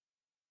 So,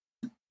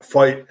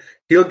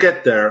 he'll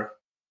get there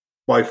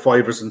by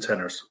fivers and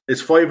tenors.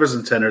 It's fivers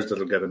and tenors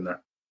that'll get him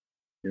there,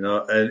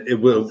 and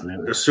it will.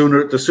 The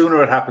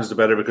sooner it happens, the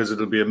better, because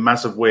it'll be a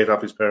massive weight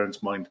off his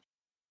parents' mind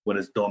when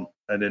it's done,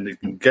 and then they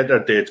can get their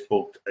dates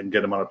booked and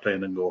get him on a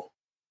plane and go.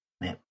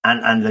 Yeah.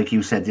 And like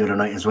you said the other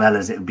night as well,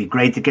 is it would be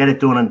great to get it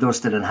done and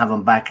dusted and have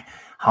him back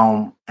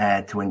home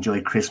to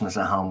enjoy Christmas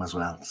at home as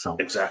well. So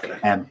exactly.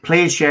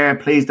 Please share,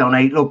 please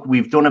donate. Look,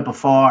 we've done it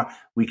before.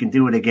 We can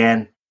do it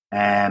again.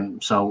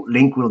 So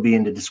link will be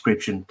in the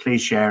description.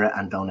 Please share it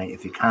and donate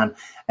if you can.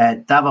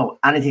 Davo,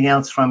 anything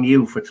else from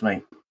you for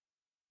tonight?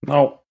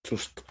 No,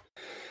 just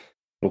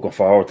looking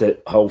forward to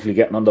hopefully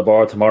getting on the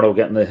board tomorrow,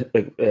 getting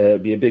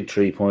be a big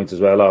 3 points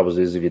as well,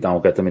 obviously, if you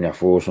don't get them in your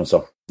first one.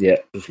 So yeah,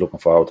 just looking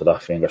forward to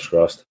that, fingers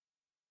crossed.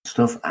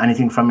 Stuff.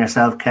 Anything from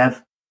yourself,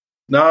 Kev?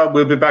 No,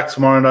 we'll be back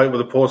tomorrow night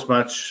with a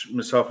post-match,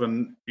 myself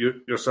and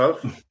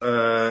yourself.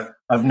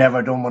 I've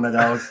never done one of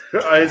those.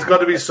 It's got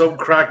to be some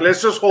crack.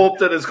 Let's just hope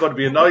that it's going to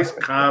be a nice,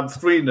 calm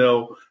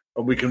 3-0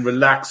 and we can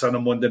relax on a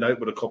Monday night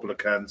with a couple of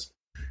cans.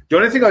 The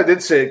only thing I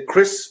did say,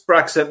 Chris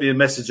Brack sent me a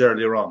message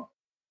earlier on.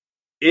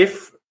 When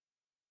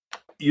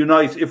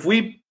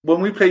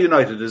we play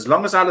United, as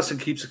long as Alisson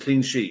keeps a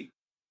clean sheet,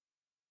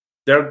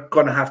 they're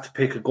going to have to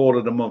pick a goal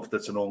of the month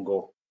that's an own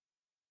goal.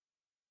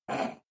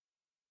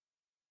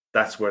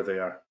 That's where they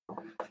are.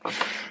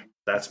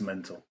 That's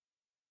mental.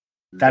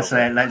 That's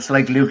it's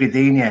like Luca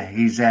Digne.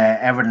 He's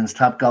Everton's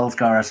top goal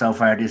scorer so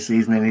far this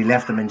season, and he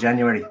left them in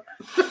January.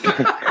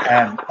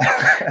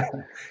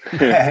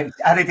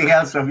 Anything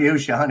else from you,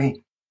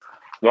 Shawnee?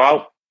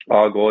 Well,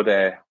 all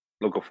good.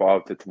 Looking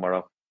forward to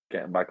tomorrow.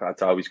 getting back.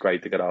 It's always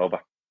great to get over.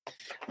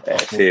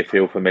 See a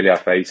few familiar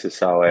faces.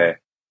 So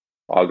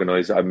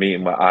organise a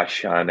meeting with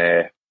Ash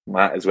and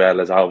Matt as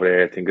well as over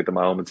there, I think, at the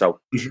moment. So,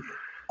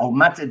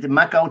 Matt, did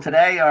Matt go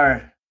today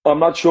or? I'm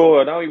not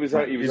sure. I know he was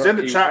in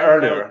the chat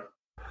earlier.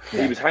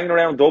 He was hanging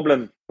around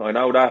Dublin. I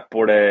know that,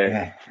 but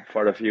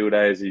for a few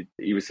days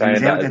he was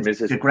saying that his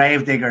missus, the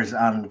Gravediggers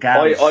on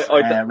Gav's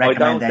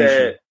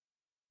recommendation.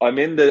 I'm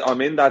in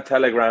that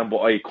Telegram, but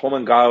I come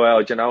and go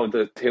out. You know,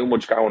 there's too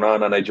much going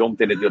on, and I jumped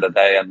in it the other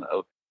day, and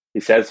he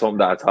said something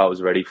that I thought was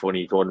very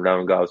funny. He turned around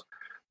and goes,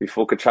 "We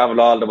fucking travelled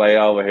all the way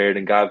over here,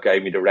 and Gav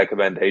gave me the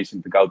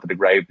recommendation to go to the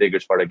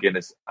Gravediggers for a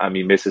Guinness, and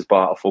me missus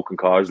bought a fucking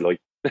Coors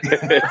Light."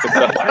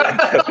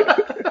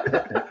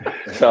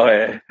 So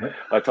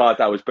I thought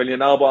that was brilliant.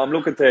 Now, but I'm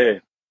looking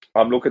to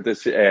forward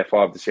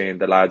to seeing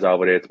the lads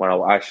over there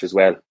tomorrow. Ash as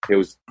well. He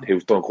was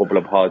done a couple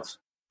of pods.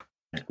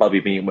 I'll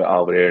be meeting with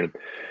over there and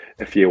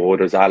a few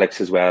others.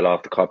 Alex as well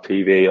off the Cop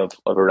TV.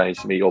 I've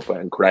arranged to meet up,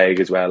 and Craig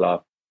as well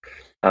off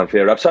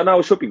Anfield Rap. So now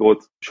it should be good.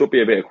 Should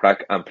be a bit of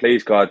crack. And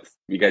please God,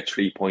 we get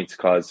 3 points,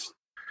 because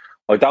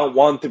I don't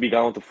want to be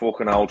going to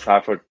fucking Old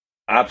Trafford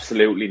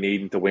absolutely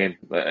needing to win.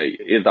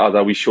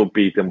 Although we should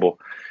beat them, but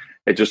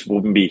it just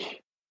wouldn't be.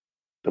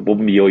 It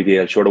wouldn't be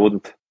ideal. Sure, it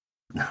wouldn't.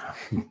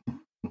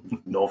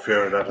 No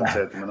fear of that. I'd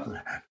say at the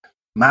minute.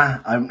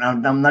 Matt,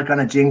 I'm not going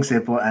to jinx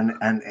it, but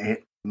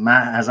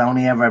Matt has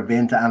only ever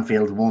been to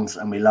Anfield once,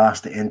 and we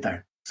lost to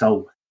Inter.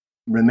 So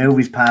remove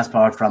his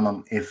passport from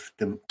him if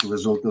the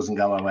result doesn't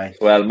go our way.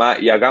 Well,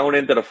 Matt, you're going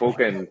into the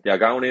fucking. You're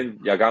going in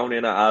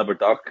at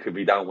Albert Dock if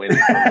we don't win.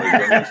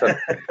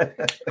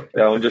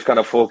 I'm just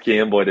gonna fuck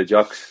you in by the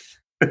jocks.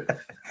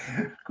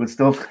 Good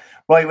stuff.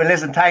 Right, well,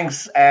 listen,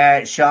 thanks,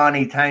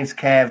 Shawnee, thanks,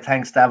 Kev,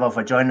 thanks, Davo,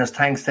 for joining us.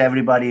 Thanks to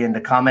everybody in the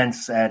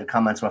comments. The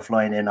comments were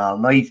flying in all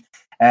night.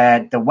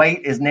 The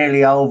wait is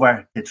nearly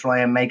over to try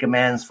and make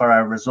amends for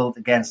our result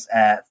against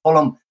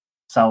Fulham.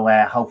 So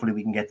hopefully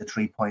we can get the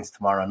 3 points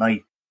tomorrow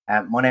night.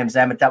 My name's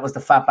Emmett. That was the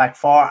Fatback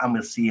 4, and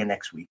we'll see you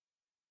next week.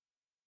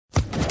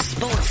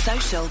 Sports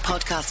Social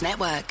Podcast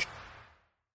Network.